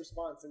audience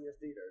response in your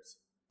theaters?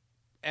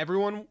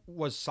 Everyone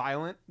was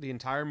silent the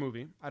entire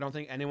movie. I don't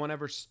think anyone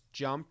ever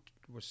jumped,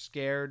 was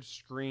scared,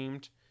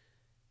 screamed.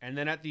 And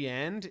then at the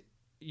end,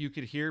 you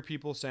could hear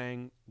people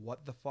saying,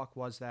 "What the fuck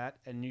was that?"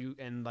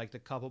 And like the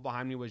couple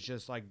behind me was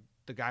just like,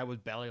 the guy was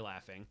belly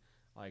laughing.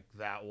 Like,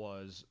 that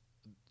was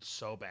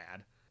so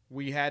bad.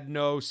 We had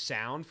no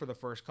sound for the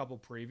first couple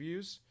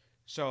previews.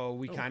 So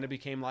we kind of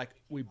became like,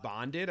 we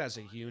bonded as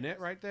a unit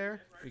right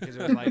there, because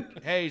it was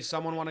like, hey,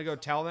 someone want to go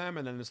tell them?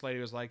 And then this lady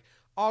was like,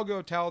 I'll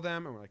go tell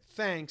them. And we're like,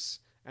 thanks.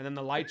 And then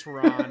the lights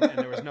were on and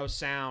there was no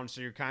sound.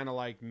 So you're kind of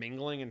like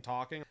mingling and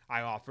talking.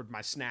 I offered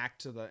my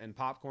snack and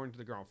popcorn to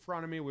the girl in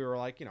front of me. We were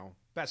like,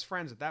 best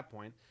friends at that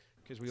point,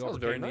 because we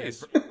overcame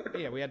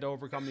we had to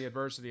overcome the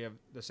adversity of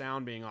the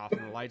sound being off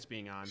and the lights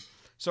being on.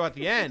 So at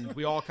the end,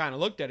 we all kind of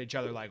looked at each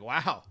other like,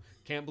 wow,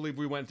 can't believe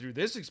we went through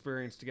this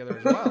experience together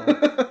as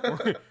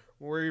well.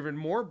 We're even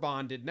more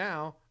bonded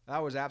now.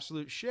 That was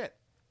absolute shit.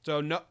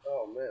 So no.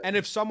 Oh, man. And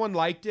if someone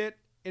liked it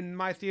in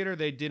my theater,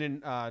 they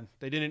didn't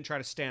try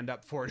to stand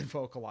up for it and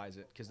vocalize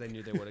it, because they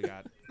knew they would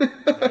have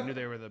they knew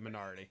they were the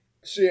minority.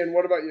 Sheehan,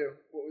 what about you?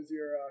 What was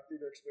your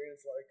theater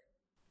experience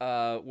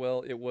like?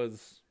 Well, it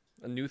was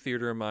a new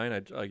theater of mine.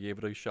 I gave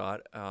it a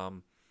shot.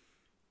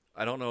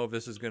 I don't know if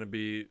this is going to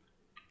be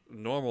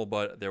normal,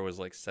 but there was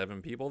like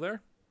 7 people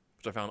there,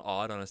 which I found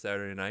odd on a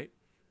Saturday night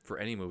for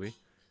any movie.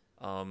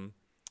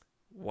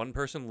 One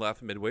person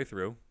left midway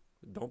through.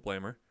 Don't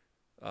blame her.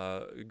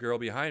 A girl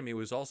behind me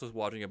was also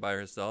watching it by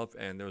herself,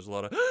 and there was a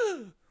lot of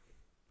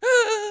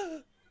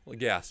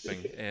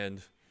gasping.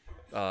 And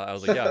I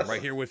was like, "Yeah, I'm right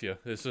here with you.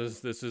 This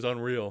is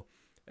unreal."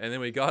 And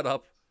then we got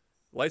up,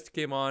 lights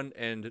came on,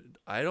 and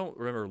I don't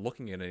remember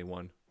looking at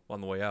anyone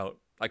on the way out.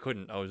 I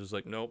couldn't. I was just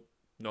like, "Nope,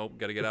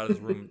 got to get out of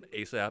this room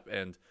ASAP."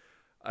 And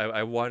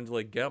I wanted to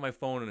like get on my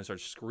phone and start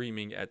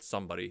screaming at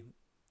somebody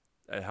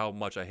at how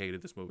much I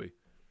hated this movie.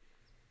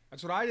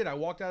 That's what I did. I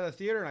walked out of the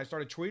theater and I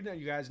started tweeting at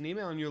you guys and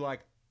emailing you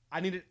like,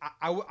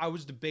 I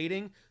was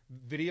debating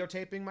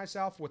videotaping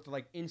myself with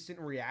like instant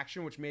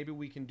reaction, which maybe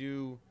we can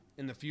do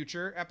in the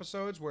future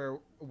episodes, where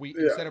we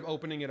instead of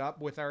opening it up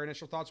with our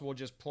initial thoughts, we'll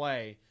just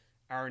play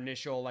our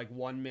initial like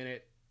 1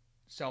 minute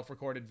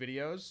self-recorded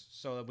videos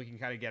so that we can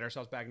kind of get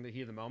ourselves back into the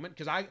heat of the moment.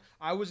 Because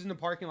I was in the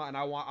parking lot and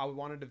I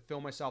wanted to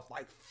film myself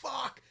like,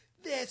 fuck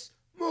this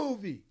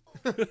movie.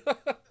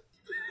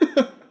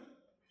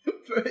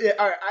 Yeah,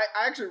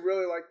 I actually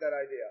really like that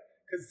idea,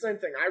 because same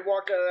thing. I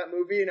walked out of that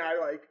movie and I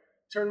like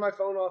turned my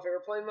phone off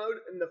airplane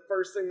mode, and the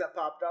first thing that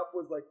popped up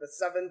was like the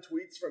 7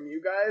 tweets from you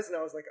guys, and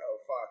I was like, oh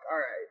fuck, all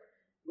right,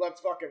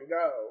 let's fucking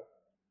go.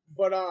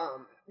 But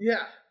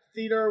yeah,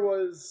 theater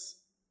was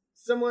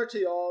similar to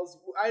y'all's.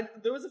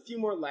 There was a few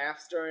more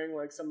laughs during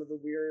like some of the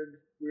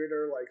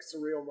weirder like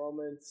surreal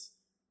moments.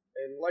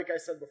 And like I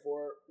said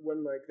before,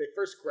 when like they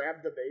first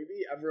grabbed the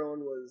baby,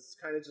 everyone was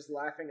kind of just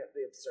laughing at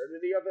the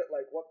absurdity of it.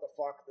 Like, what the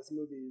fuck? This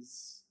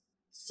movie's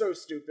so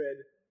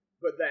stupid.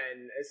 But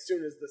then, as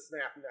soon as the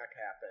snap neck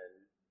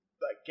happened,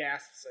 like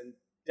gasps and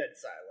dead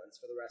silence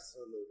for the rest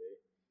of the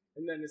movie.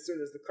 And then as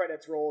soon as the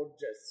credits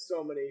rolled, just so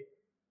many,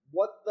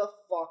 what the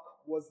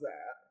fuck was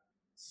that?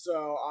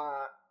 So,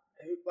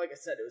 like I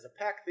said, it was a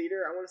packed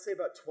theater. I want to say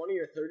about 20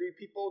 or 30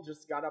 people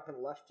just got up and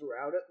left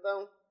throughout it,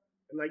 though.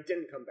 And like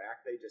didn't come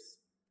back. They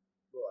just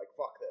were like,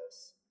 fuck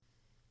this.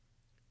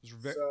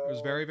 It was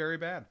very, very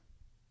bad.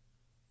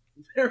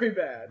 Very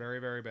bad. Very,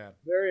 very bad.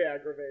 Very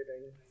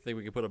aggravating. I think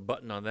we could put a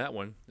button on that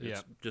one. It's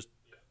Yeah. just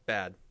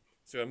bad.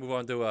 So I move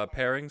on to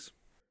pairings.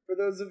 For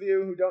those of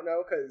you who don't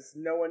know, because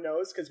no one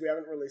knows, because we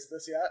haven't released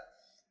this yet,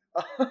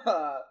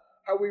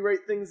 how we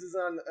rate things is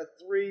on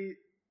we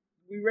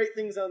rate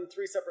things on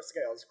 3 separate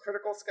scales.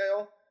 Critical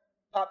scale,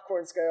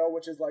 popcorn scale,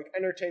 which is like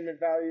entertainment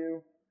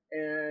value,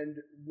 and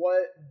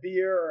what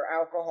beer or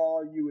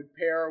alcohol you would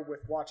pair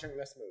with watching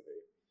this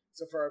movie.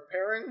 So for our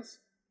pairings,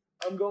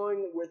 I'm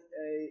going with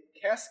a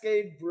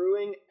Cascade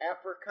Brewing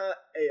Apricot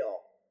Ale.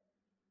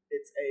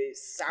 It's a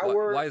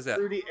sour, Why is that?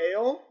 fruity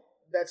ale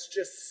that's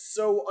just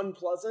so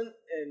unpleasant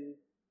and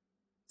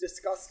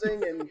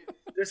disgusting, and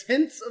there's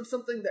hints of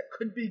something that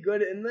could be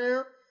good in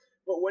there,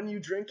 but when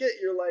you drink it,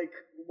 you're like,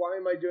 why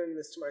am I doing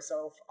this to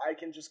myself? I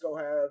can just go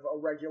have a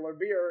regular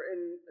beer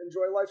and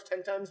enjoy life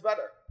 10 times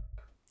better.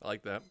 I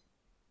like that.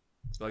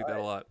 I like that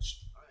a lot.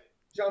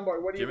 John Boy,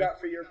 what do you Jimmy? got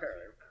for your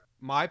pairing?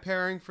 My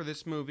pairing for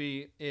this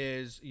movie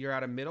is you're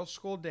at a middle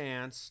school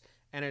dance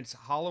and it's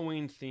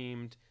Halloween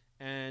themed.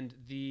 And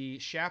the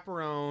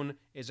chaperone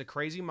is a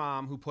crazy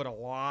mom who put a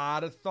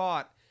lot of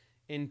thought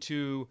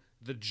into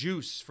the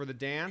juice for the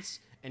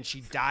dance, and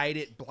she dyed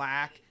it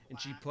black, and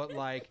she put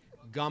like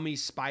gummy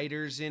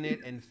spiders in it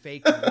and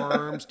fake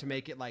worms to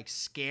make it like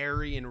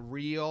scary and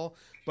real.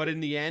 But in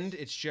the end,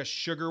 it's just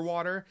sugar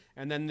water.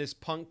 And then this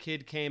punk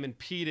kid came and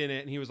peed in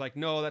it, and he was like,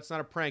 no, that's not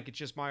a prank. It's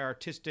just my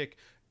artistic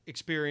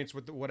experience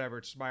with whatever.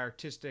 It's my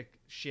artistic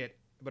shit.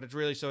 But it's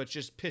really, so it's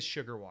just piss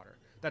sugar water.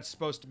 That's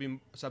supposed to be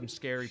some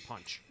scary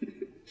punch.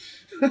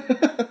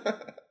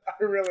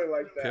 I really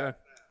like that. Yeah.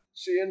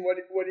 Sheehan, what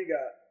do you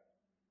got?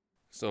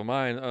 So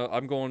mine,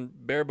 I'm going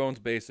bare bones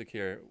basic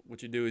here.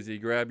 What you do is you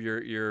grab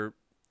your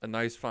a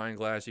nice fine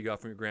glass you got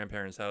from your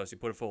grandparents' house. You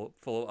put it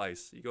full of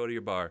ice. You go to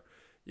your bar.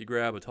 You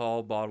grab a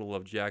tall bottle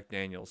of Jack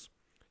Daniels.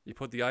 You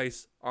put the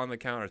ice on the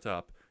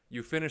countertop.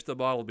 You finish the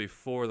bottle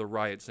before the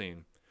riot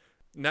scene.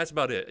 And that's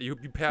about it. You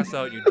pass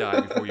out, you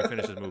die before you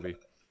finish this movie.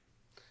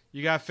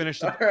 You gotta finish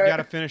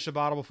the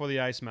bottle before the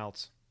ice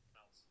melts.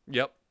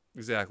 Yep,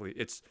 exactly.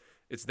 It's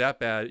that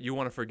bad. You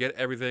want to forget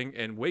everything,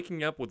 and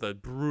waking up with a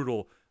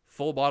brutal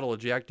full bottle of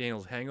Jack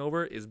Daniels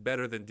hangover is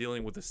better than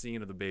dealing with the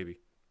scene of the baby.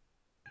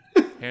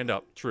 Hand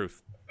up,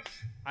 truth.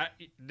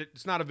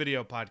 It's not a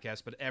video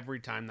podcast, but every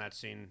time that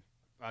scene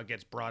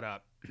gets brought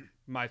up,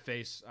 my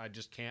face, I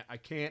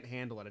can't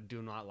handle it. I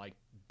do not like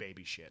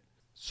baby shit.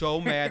 So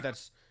mad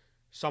that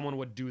someone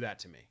would do that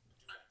to me.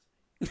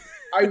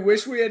 I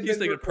wish we had He's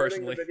been thinking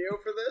recording personally. the video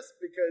for this,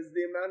 because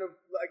the amount of,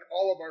 like,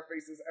 all of our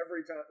faces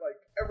every time, like,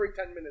 every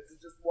 10 minutes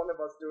is just one of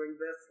us doing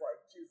this, like,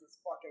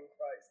 Jesus fucking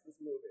Christ, this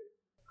movie.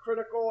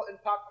 Critical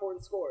and popcorn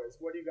scores.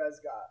 What do you guys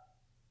got?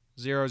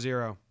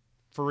 0-0.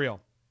 For real.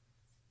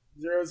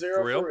 0-0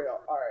 For real?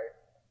 All right.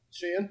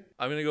 Sheehan?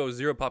 I'm going to go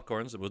 0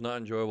 popcorns. It was not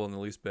enjoyable in the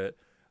least bit.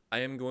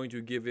 I am going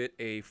to give it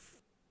a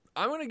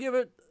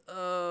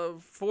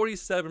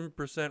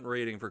 47%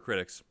 rating for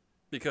critics,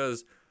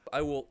 because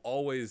I will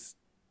always...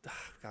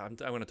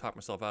 God, I'm going to talk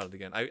myself out of it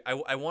again.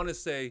 I want to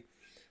say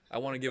I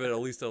want to give it at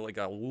least a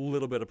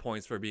little bit of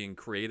points for being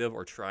creative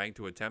or trying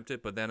to attempt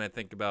it, but then I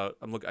think about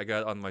I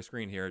got on my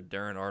screen here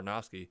Darren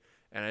Aronofsky,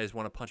 and I just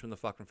want to punch him in the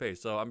fucking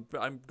face. So I'm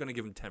going to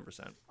give him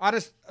 10%. I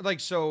just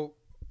so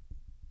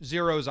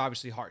 0 is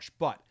obviously harsh,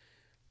 but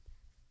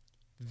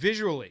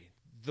visually,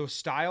 the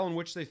style in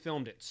which they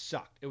filmed it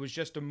sucked. It was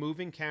just a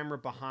moving camera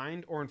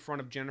behind or in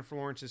front of Jennifer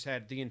Lawrence's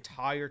head the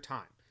entire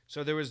time.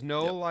 So there was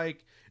no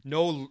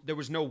there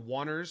was no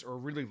oneers or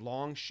really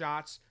long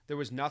shots. There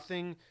was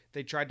nothing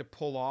they tried to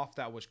pull off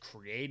that was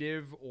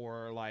creative,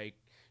 or like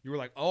you were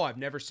like, oh, I've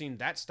never seen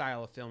that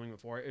style of filming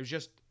before. It was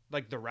just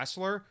like The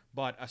Wrestler,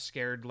 but a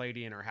scared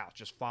lady in her house,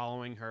 just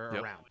following her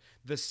around.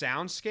 The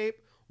soundscape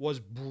was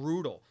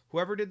brutal.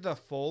 Whoever did the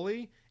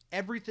Foley,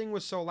 everything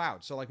was so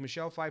loud. So like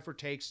Michelle Pfeiffer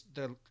takes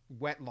the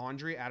wet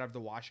laundry out of the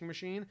washing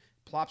machine,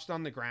 plops it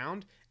on the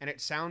ground, and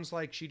it sounds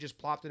like she just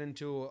plopped it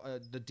into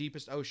the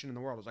deepest ocean in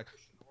the world. It was like,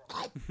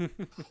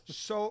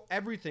 so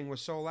everything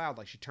was so loud.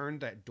 Like she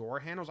turned that door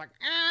handle. It was like,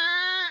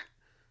 ah!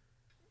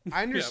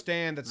 I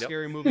understand that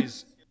scary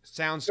movies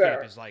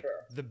soundscape is like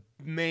the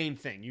main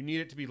thing. You need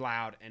it to be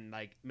loud and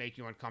like make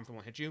you uncomfortable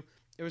and hit you.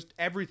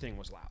 Everything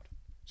was loud.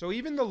 So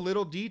even the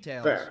little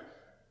details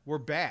were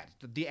bad.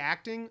 The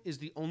acting is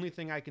the only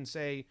thing I can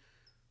say.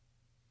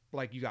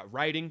 Like you got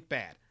writing,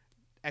 bad.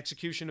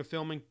 Execution of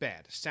filming,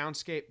 bad.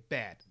 Soundscape,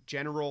 bad.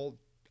 General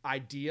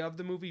idea of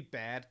the movie,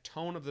 bad.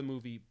 Tone of the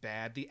movie,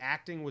 bad. The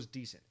acting was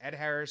decent. Ed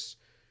Harris,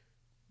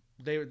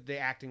 the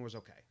acting was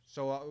okay.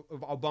 So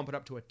I'll bump it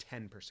up to a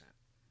 10%.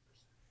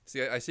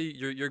 See, I see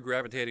you're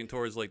gravitating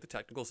towards like the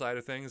technical side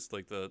of things,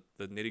 like the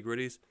nitty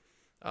gritties.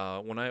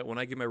 When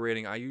I give my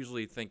rating, I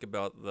usually think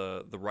about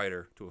the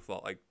writer to a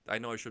fault. I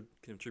know I should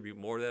contribute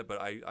more to that,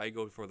 but I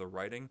go for the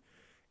writing,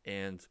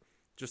 and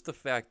just the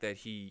fact that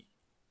he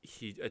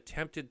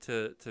attempted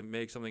to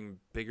make something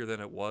bigger than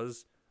it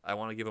was. I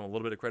want to give him a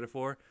little bit of credit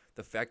for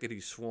the fact that he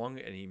swung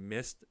and he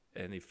missed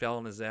and he fell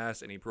on his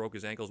ass and he broke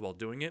his ankles while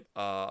doing it.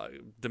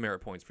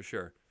 Demerit points for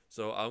sure.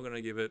 So I'm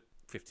gonna give it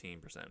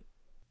 15%.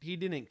 He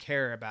didn't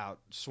care about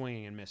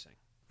swinging and missing.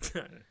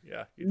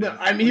 Yeah. No,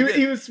 I mean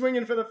he was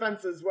swinging for the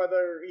fences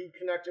whether he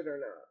connected or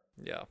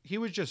not. Yeah. He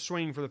was just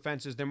swinging for the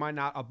fences.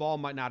 A ball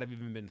might not have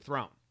even been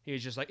thrown. He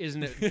was just like,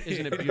 isn't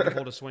it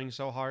beautiful to swing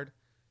so hard?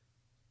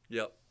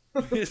 Yep.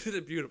 Isn't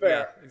it beautiful?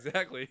 Fair. Yeah,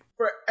 exactly.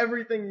 For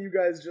everything you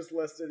guys just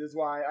listed is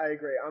why I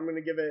agree. I'm going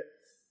to give it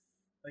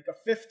like a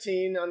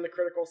 15 on the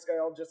critical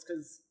scale, just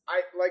because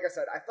like I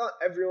said, I thought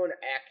everyone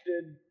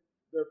acted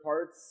their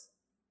parts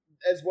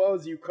as well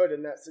as you could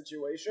in that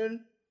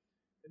situation.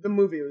 The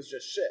movie was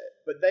just shit,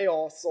 but they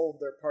all sold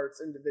their parts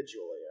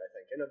individually, I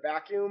think. In a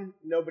vacuum,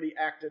 nobody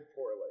acted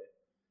poorly.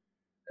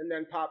 And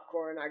then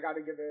popcorn, I got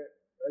to give it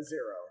a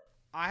 0.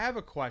 I have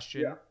a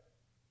question.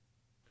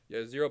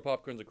 Yeah, 0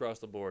 popcorns across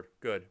the board.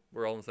 Good.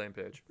 We're all on the same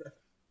page.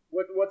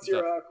 What's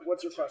your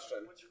question?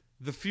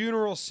 The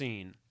funeral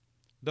scene.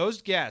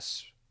 Those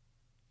guests,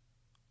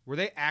 were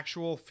they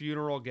actual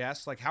funeral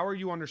guests? Like, how are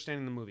you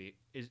understanding the movie?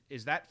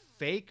 Is that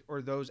fake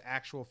or those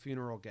actual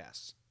funeral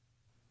guests?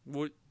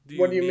 What do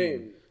you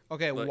mean?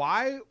 Okay, Like-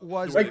 why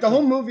was Like the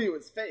whole movie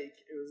was fake.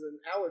 It was an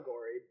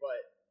allegory,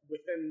 but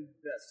within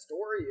the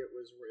story, it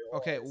was real.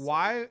 Okay, obviously.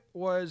 why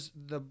was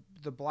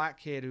the black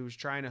kid who was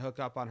trying to hook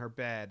up on her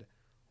bed?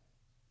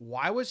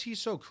 Why was he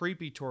so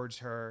creepy towards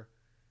her,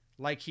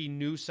 like he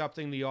knew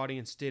something the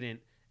audience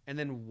didn't? And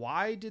then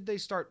why did they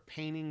start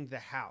painting the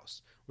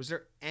house? Was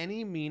there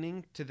any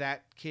meaning to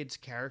that kid's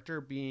character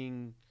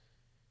being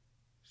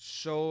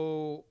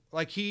so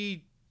like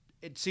he?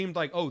 It seemed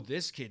like, oh,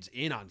 this kid's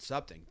in on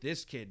something.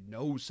 This kid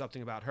knows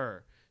something about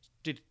her.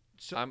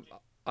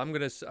 I'm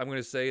gonna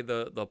say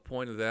the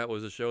point of that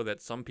was to show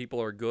that some people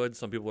are good,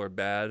 some people are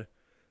bad.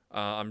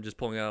 I'm just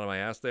pulling it out of my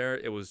ass there.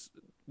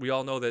 We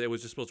all know that it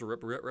was just supposed to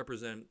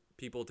represent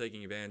people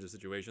taking advantage of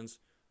situations,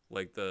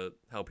 like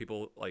how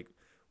people, like,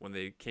 when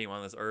they came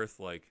on this earth,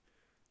 like,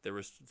 there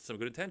was some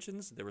good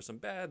intentions, there was some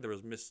bad, there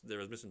was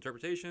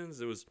misinterpretations.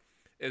 It was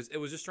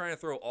just trying to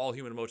throw all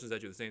human emotions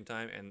at you at the same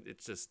time, and it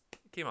just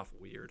came off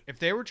weird. If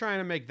they were trying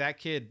to make that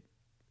kid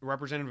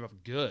representative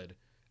of good,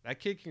 that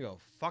kid can go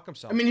fuck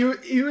himself. I mean,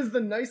 he was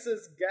the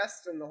nicest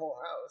guest in the whole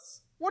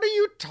house. What are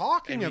you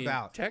talking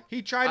about?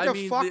 He tried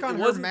to fuck on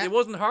her. It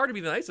wasn't hard to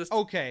be the nicest.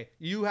 Okay,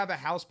 you have a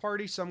house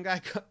party. Some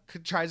guy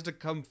tries to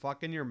come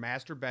fuck in your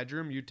master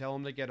bedroom. You tell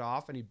him to get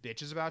off, and he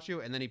bitches about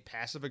you, and then he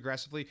passive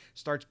aggressively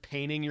starts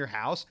painting your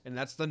house, and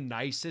that's the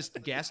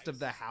nicest guest of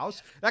the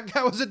house. That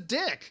guy was a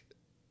dick.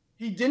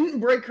 He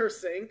didn't break her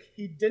sink.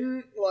 He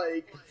didn't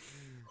like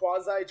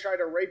quasi try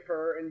to rape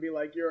her and be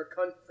like, "You're a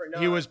cunt for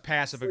not." He was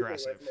passive sleeping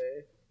aggressive. with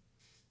me.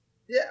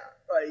 Yeah,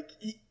 like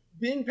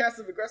being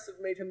passive aggressive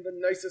made him the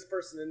nicest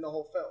person in the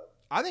whole film.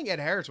 I think Ed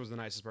Harris was the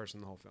nicest person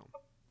in the whole film.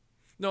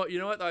 No, you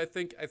know what? I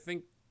think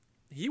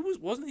he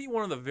wasn't he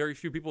one of the very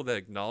few people that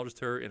acknowledged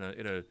her in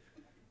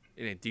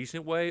a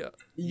decent way.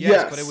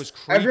 Yes, but it was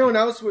creepy. Everyone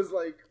else was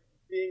like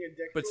being a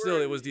dick. But to still,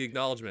 her. it was the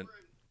acknowledgement.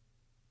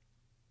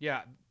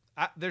 Yeah,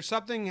 there's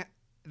something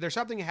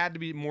had to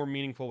be more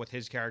meaningful with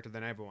his character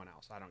than everyone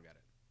else. I don't get it.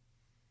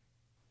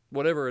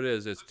 Whatever it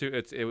is,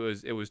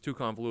 it was too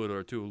convoluted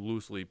or too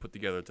loosely put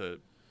together to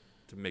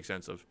make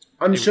sense of.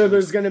 I'm sure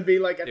there's going to be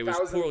like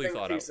 1,000 poorly think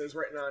thought out. pieces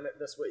written on it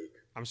this week.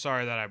 I'm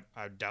sorry that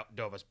I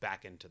dove us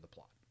back into the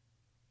plot.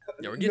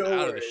 Yeah, we're getting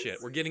No out of this worries. shit.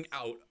 We're getting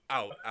out.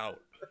 All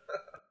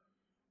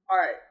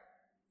right.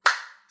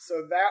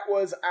 So that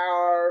was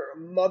our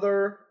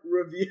Mother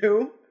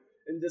review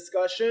and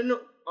discussion.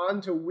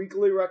 On to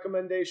weekly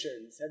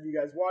recommendations. Have you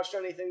guys watched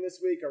anything this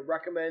week or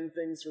recommend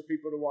things for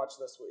people to watch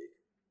this week?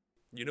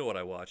 You know what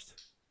I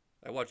watched?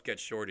 I watched Get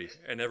Shorty,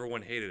 and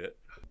everyone hated it.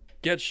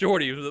 Get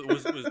Shorty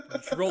was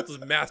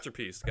Travolta's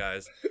masterpiece,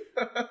 guys.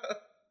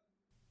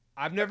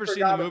 I've never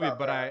seen the movie,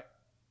 but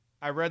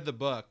I read the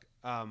book,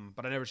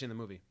 but I never seen the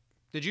movie.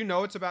 Did you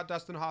know it's about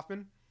Dustin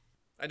Hoffman?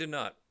 I did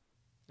not.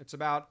 It's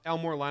about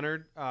Elmore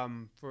Leonard.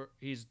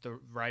 He's the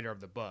writer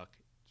of the book.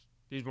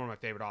 He's one of my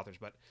favorite authors,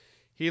 but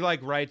he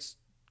like writes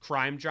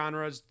crime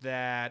genres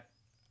that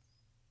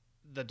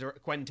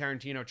Quentin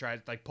Tarantino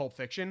tried, like Pulp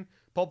Fiction.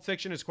 Pulp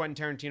Fiction is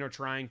Quentin Tarantino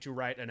trying to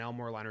write an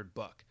Elmore Leonard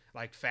book,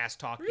 like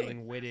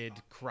fast-talking, witted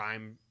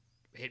crime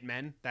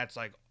hitmen. That's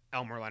like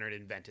Elmore Leonard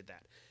invented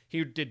that.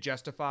 He did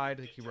Justified.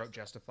 I think he wrote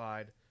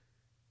Justified.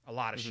 A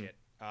lot of shit.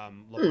 La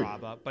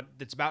Brava. But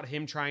it's about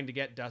him trying to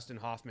get Dustin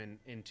Hoffman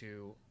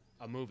into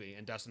a movie,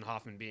 and Dustin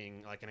Hoffman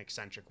being like an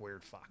eccentric,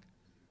 weird fuck.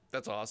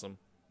 That's awesome.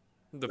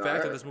 The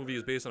fact that this movie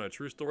is based on a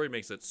true story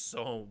makes it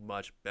so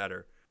much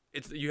better.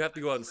 You have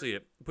to go out and see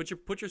it.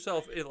 Put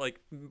yourself in in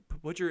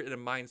a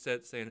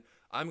mindset saying,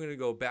 I'm gonna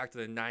go back to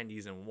the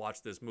 90s and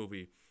watch this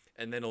movie,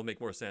 and then it'll make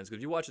more sense. Because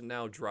if you watch it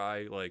now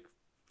dry, like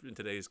in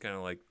today's kind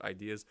of like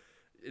ideas,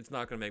 it's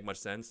not gonna make much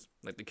sense.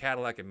 Like the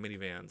Cadillac and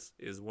minivans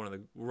is one of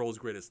the world's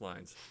greatest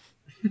lines,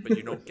 but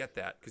you don't get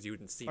that because you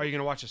didn't see. Are you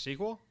gonna watch a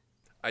sequel?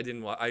 I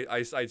didn't.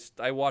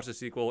 I watched the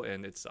sequel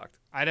and it sucked.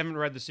 I haven't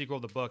read the sequel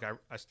of the book.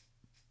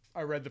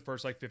 I read the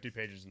first like 50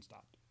 pages and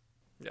stopped.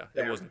 Yeah,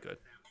 it wasn't good.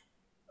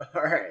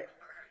 All right.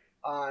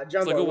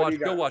 Jumbo, So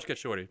go watch Get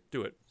Shorty.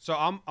 Do it. So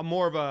I'm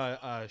more of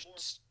a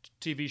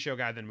TV show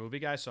guy than movie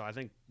guy, so I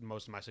think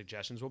most of my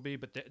suggestions will be.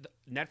 But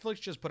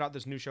Netflix just put out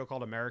this new show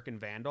called American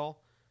Vandal.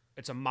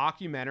 It's a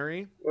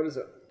mockumentary. What is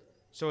it?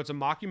 So it's a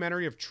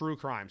mockumentary of true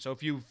crime. So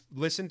if you've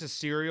listened to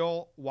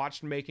Serial,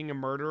 watched Making a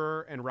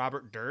Murderer and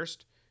Robert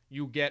Durst,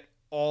 you get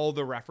all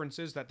the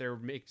references that they're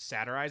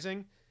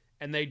satirizing,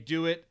 and they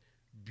do it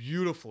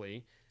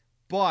beautifully.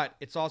 But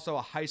it's also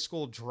a high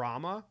school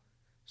drama.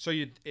 So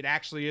it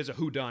actually is a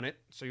whodunit.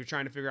 So you're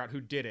trying to figure out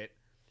who did it.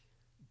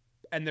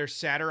 And they're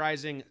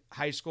satirizing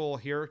high school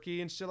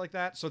hierarchy and shit like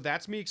that. So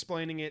that's me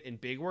explaining it in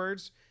big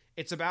words.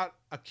 It's about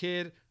a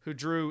kid who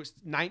drew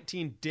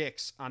 19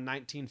 dicks on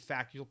 19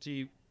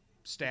 faculty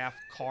staff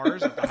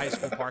cars at the high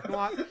school parking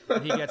lot.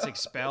 And he gets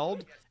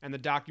expelled. And the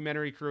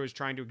documentary crew is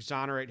trying to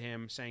exonerate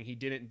him, saying he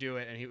didn't do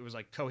it. And it was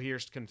like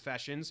coerced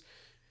confessions.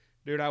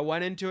 Dude, I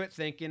went into it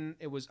thinking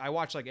I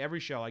watch like every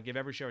show. I give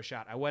every show a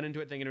shot. I went into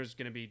it thinking it was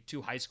going to be too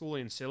high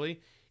schooly and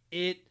silly.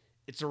 It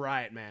It's a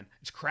riot, man.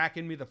 It's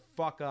cracking me the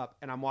fuck up.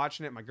 And I'm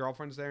watching it. My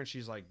girlfriend's there, and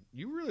she's like,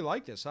 "You really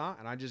like this, huh?"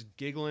 And I'm just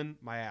giggling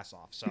my ass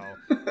off. So,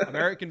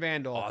 American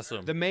Vandal.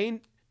 Awesome. The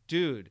main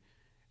dude,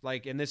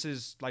 like, and this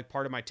is like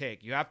part of my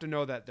take. You have to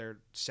know that they're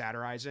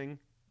satirizing.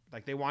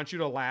 Like, they want you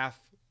to laugh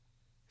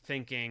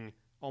thinking,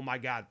 "Oh my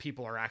God,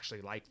 people are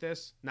actually like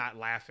this." Not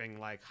laughing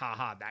like,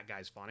 "Ha, that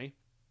guy's funny."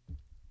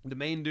 The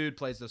main dude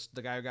plays this.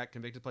 The guy who got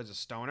convicted plays a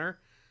stoner.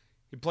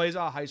 He plays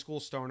a high school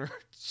stoner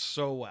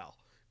so well.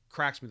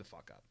 Cracks me the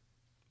fuck up.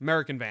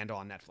 American Vandal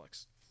on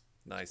Netflix.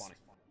 Nice.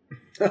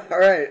 All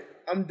right,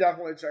 I'm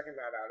definitely checking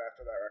that out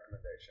after that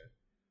recommendation.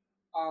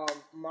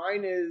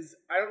 Mine is,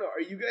 I don't know,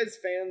 are you guys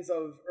fans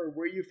of, or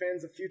were you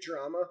fans of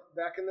Futurama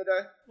back in the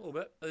day? A little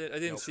bit. I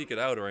didn't seek it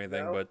out or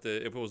anything, No? but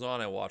if it was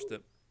on, I watched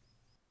it.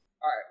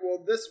 All right,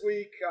 well, this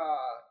week,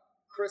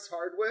 Chris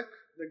Hardwick,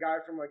 the guy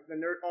from like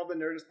all the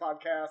Nerdist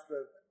podcasts,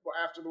 the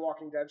After the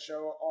Walking Dead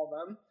show, all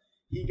them,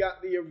 he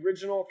got the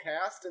original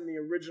cast and the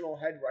original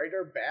head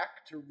writer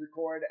back to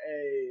record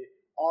a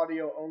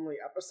audio-only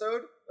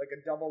episode, like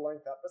a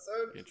double-length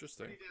episode.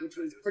 Interesting. Which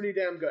was pretty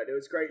damn good. It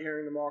was great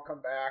hearing them all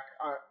come back.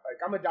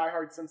 I'm a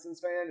diehard Simpsons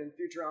fan, and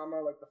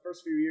Futurama, like the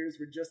first few years,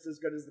 were just as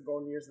good as the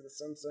golden years of The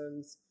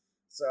Simpsons.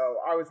 So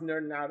I was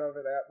nerding out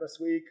over that this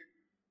week.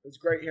 It was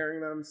great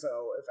hearing them.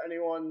 So if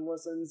anyone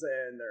listens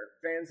and they're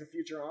fans of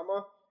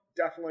Futurama,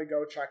 definitely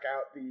go check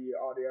out the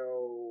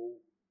audio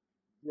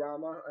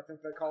drama, I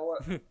think they call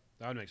it.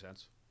 That would make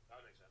sense.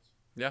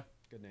 Yeah.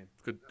 Good name.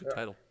 Good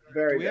title.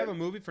 Very Do we good. have a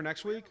movie for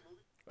next week?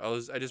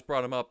 I just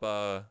brought him up.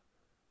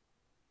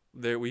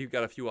 We've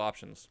got a few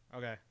options.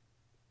 Okay.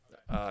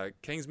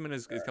 Kingsman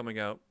is coming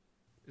out,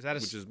 Is that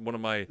which is one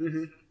of my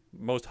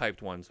most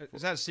hyped ones.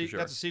 is that for sure.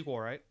 that's a sequel,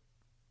 right?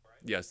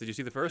 Yes. Did you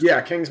see the first? Yeah,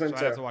 Kingsman So I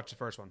have to 2. watch the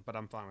first one, but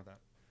I'm fine with that.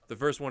 The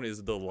first one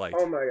is The Light.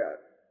 Oh my god.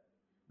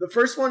 The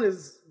first one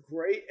is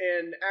great,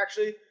 and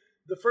actually,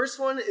 the first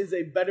one is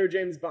a better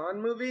James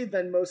Bond movie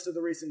than most of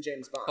the recent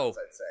James Bonds, Oh.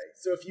 I'd say.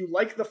 So if you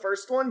like the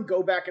first one,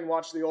 go back and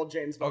watch the old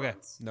James Bonds. Okay.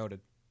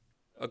 Noted.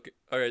 Okay.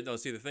 All right. No.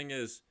 See, the thing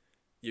is,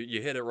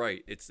 you hit it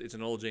right. It's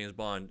an old James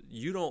Bond.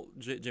 You don't,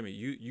 Jimmy.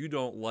 You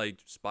don't like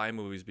spy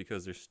movies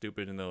because they're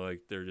stupid and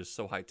they're just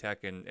so high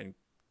tech and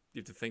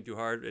you have to think too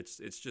hard. It's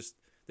just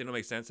they don't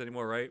make sense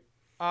anymore, right?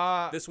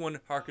 This one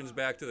harkens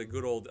back to the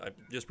good old.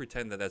 Just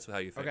pretend that's how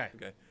you think.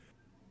 Okay.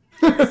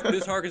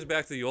 This harkens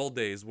back to the old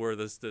days where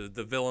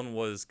the villain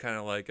was kind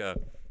of like a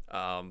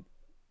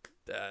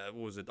what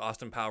was it,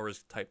 Austin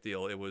Powers type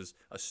deal. It was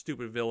a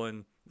stupid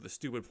villain with a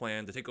stupid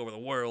plan to take over the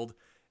world,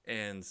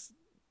 and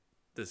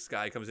this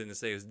guy comes in to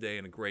save the day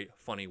in a great,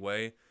 funny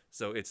way.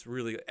 So it's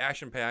really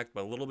action-packed,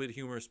 but a little bit of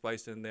humor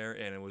spiced in there,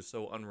 and it was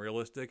so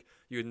unrealistic,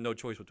 you had no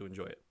choice but to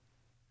enjoy it.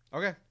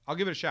 Okay. I'll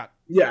give it a shot.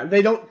 Yeah,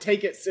 they don't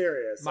take it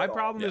serious. My at all.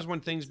 problem is Yeah. when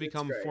things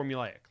become great.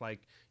 formulaic.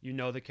 Like, you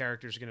know the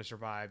character's going to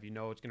survive. You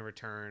know it's going to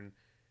return.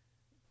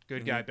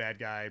 Good guy, bad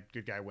guy.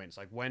 Good guy wins.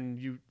 Like, when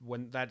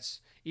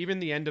that's... Even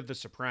the end of The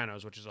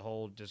Sopranos, which is a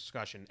whole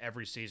discussion,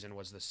 every season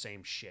was the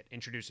same shit.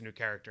 Introduce a new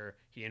character.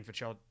 He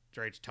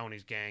infiltrates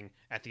Tony's gang.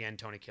 At the end,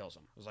 Tony kills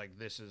him. It was like,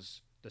 this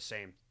is the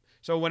same.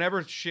 So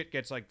whenever shit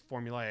gets, like,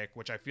 formulaic,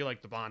 which I feel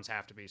like the Bonds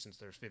have to be since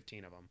there's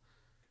 15 of them.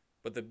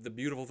 But the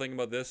beautiful thing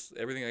about this,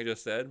 everything I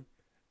just said,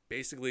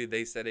 basically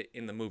they said it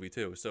in the movie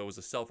too. So it was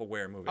a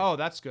self-aware movie. Oh,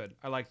 that's good.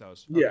 I like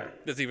those. Yeah.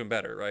 That's even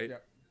better, right? Yeah.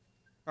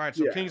 All right,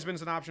 so Yeah.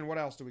 Kingsman's an option. What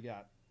else do we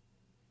got?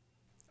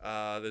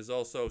 There's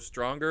also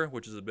Stronger,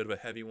 which is a bit of a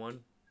heavy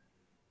one.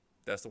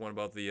 That's the one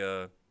about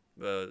the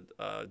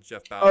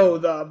Jeff Bauer. Oh,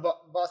 the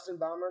Boston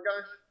Bomber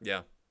guy?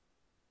 Yeah.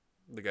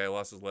 The guy who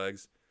lost his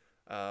legs.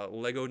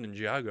 Lego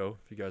Ninjago,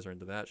 if you guys are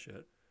into that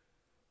shit.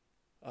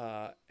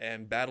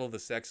 And Battle of the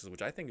Sexes,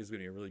 which I think is going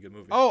to be a really good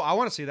movie. Oh, I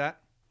want to see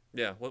that.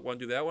 Yeah, want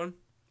to do that one?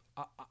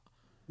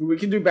 We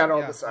can do Battle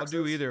of Yeah, the Sexes.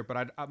 I'll do either,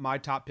 but my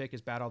top pick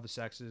is Battle of the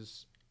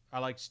Sexes. I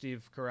like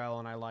Steve Carell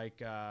and I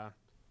like Emma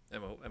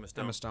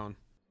Stone. Emma Stone.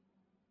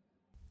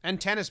 And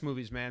tennis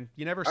movies, man.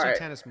 You never see right.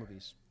 tennis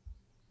movies.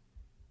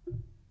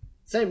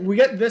 Same. We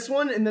get this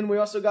one, and then we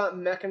also got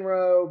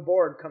McEnroe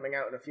Board coming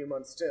out in a few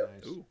months, too.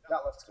 Nice. Ooh. That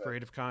looks good.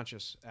 Creative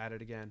Conscious, at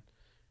it again.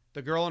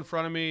 The girl in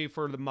front of me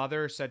for the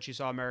mother said she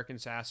saw American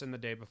Assassin the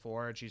day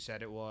before, and she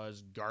said it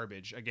was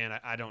garbage. Again,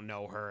 I don't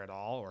know her at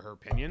all or her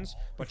opinions,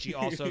 but she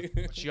also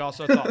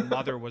thought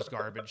Mother was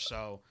garbage.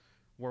 So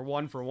we're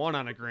 1 for 1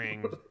 on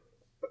agreeing.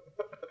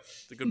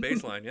 It's a good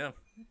baseline, yeah.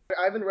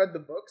 I haven't read the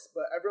books,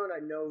 but everyone I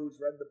know who's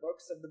read the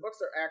books said the books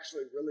are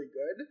actually really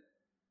good,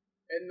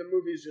 and the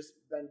movie's just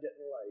been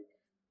getting, like,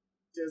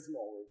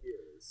 dismal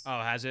reviews.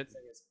 Oh, has it?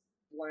 Saying it's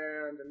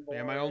bland and boring.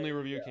 Yeah, my only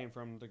review Yeah. came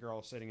from the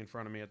girl sitting in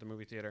front of me at the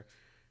movie theater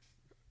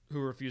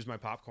who refused my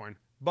popcorn.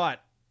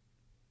 But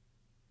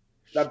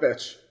That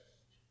bitch.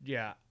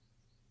 yeah,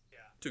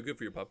 Too good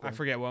for your I popcorn.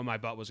 forget what my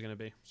butt was going to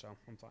be, so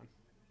I'm fine.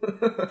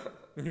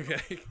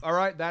 Okay. All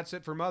right, that's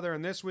it for Mother.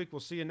 And this week, we'll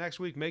see you next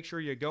week. Make sure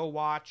you go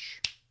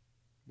watch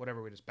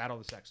whatever we just Battle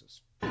of the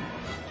Sexes.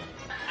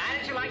 How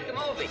did you like the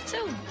movie?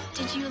 So,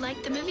 did you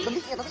like the movie?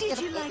 Did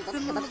you like the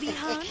movie,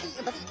 hon?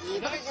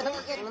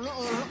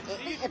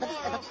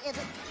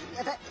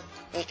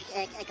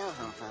 Go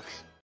home, folks.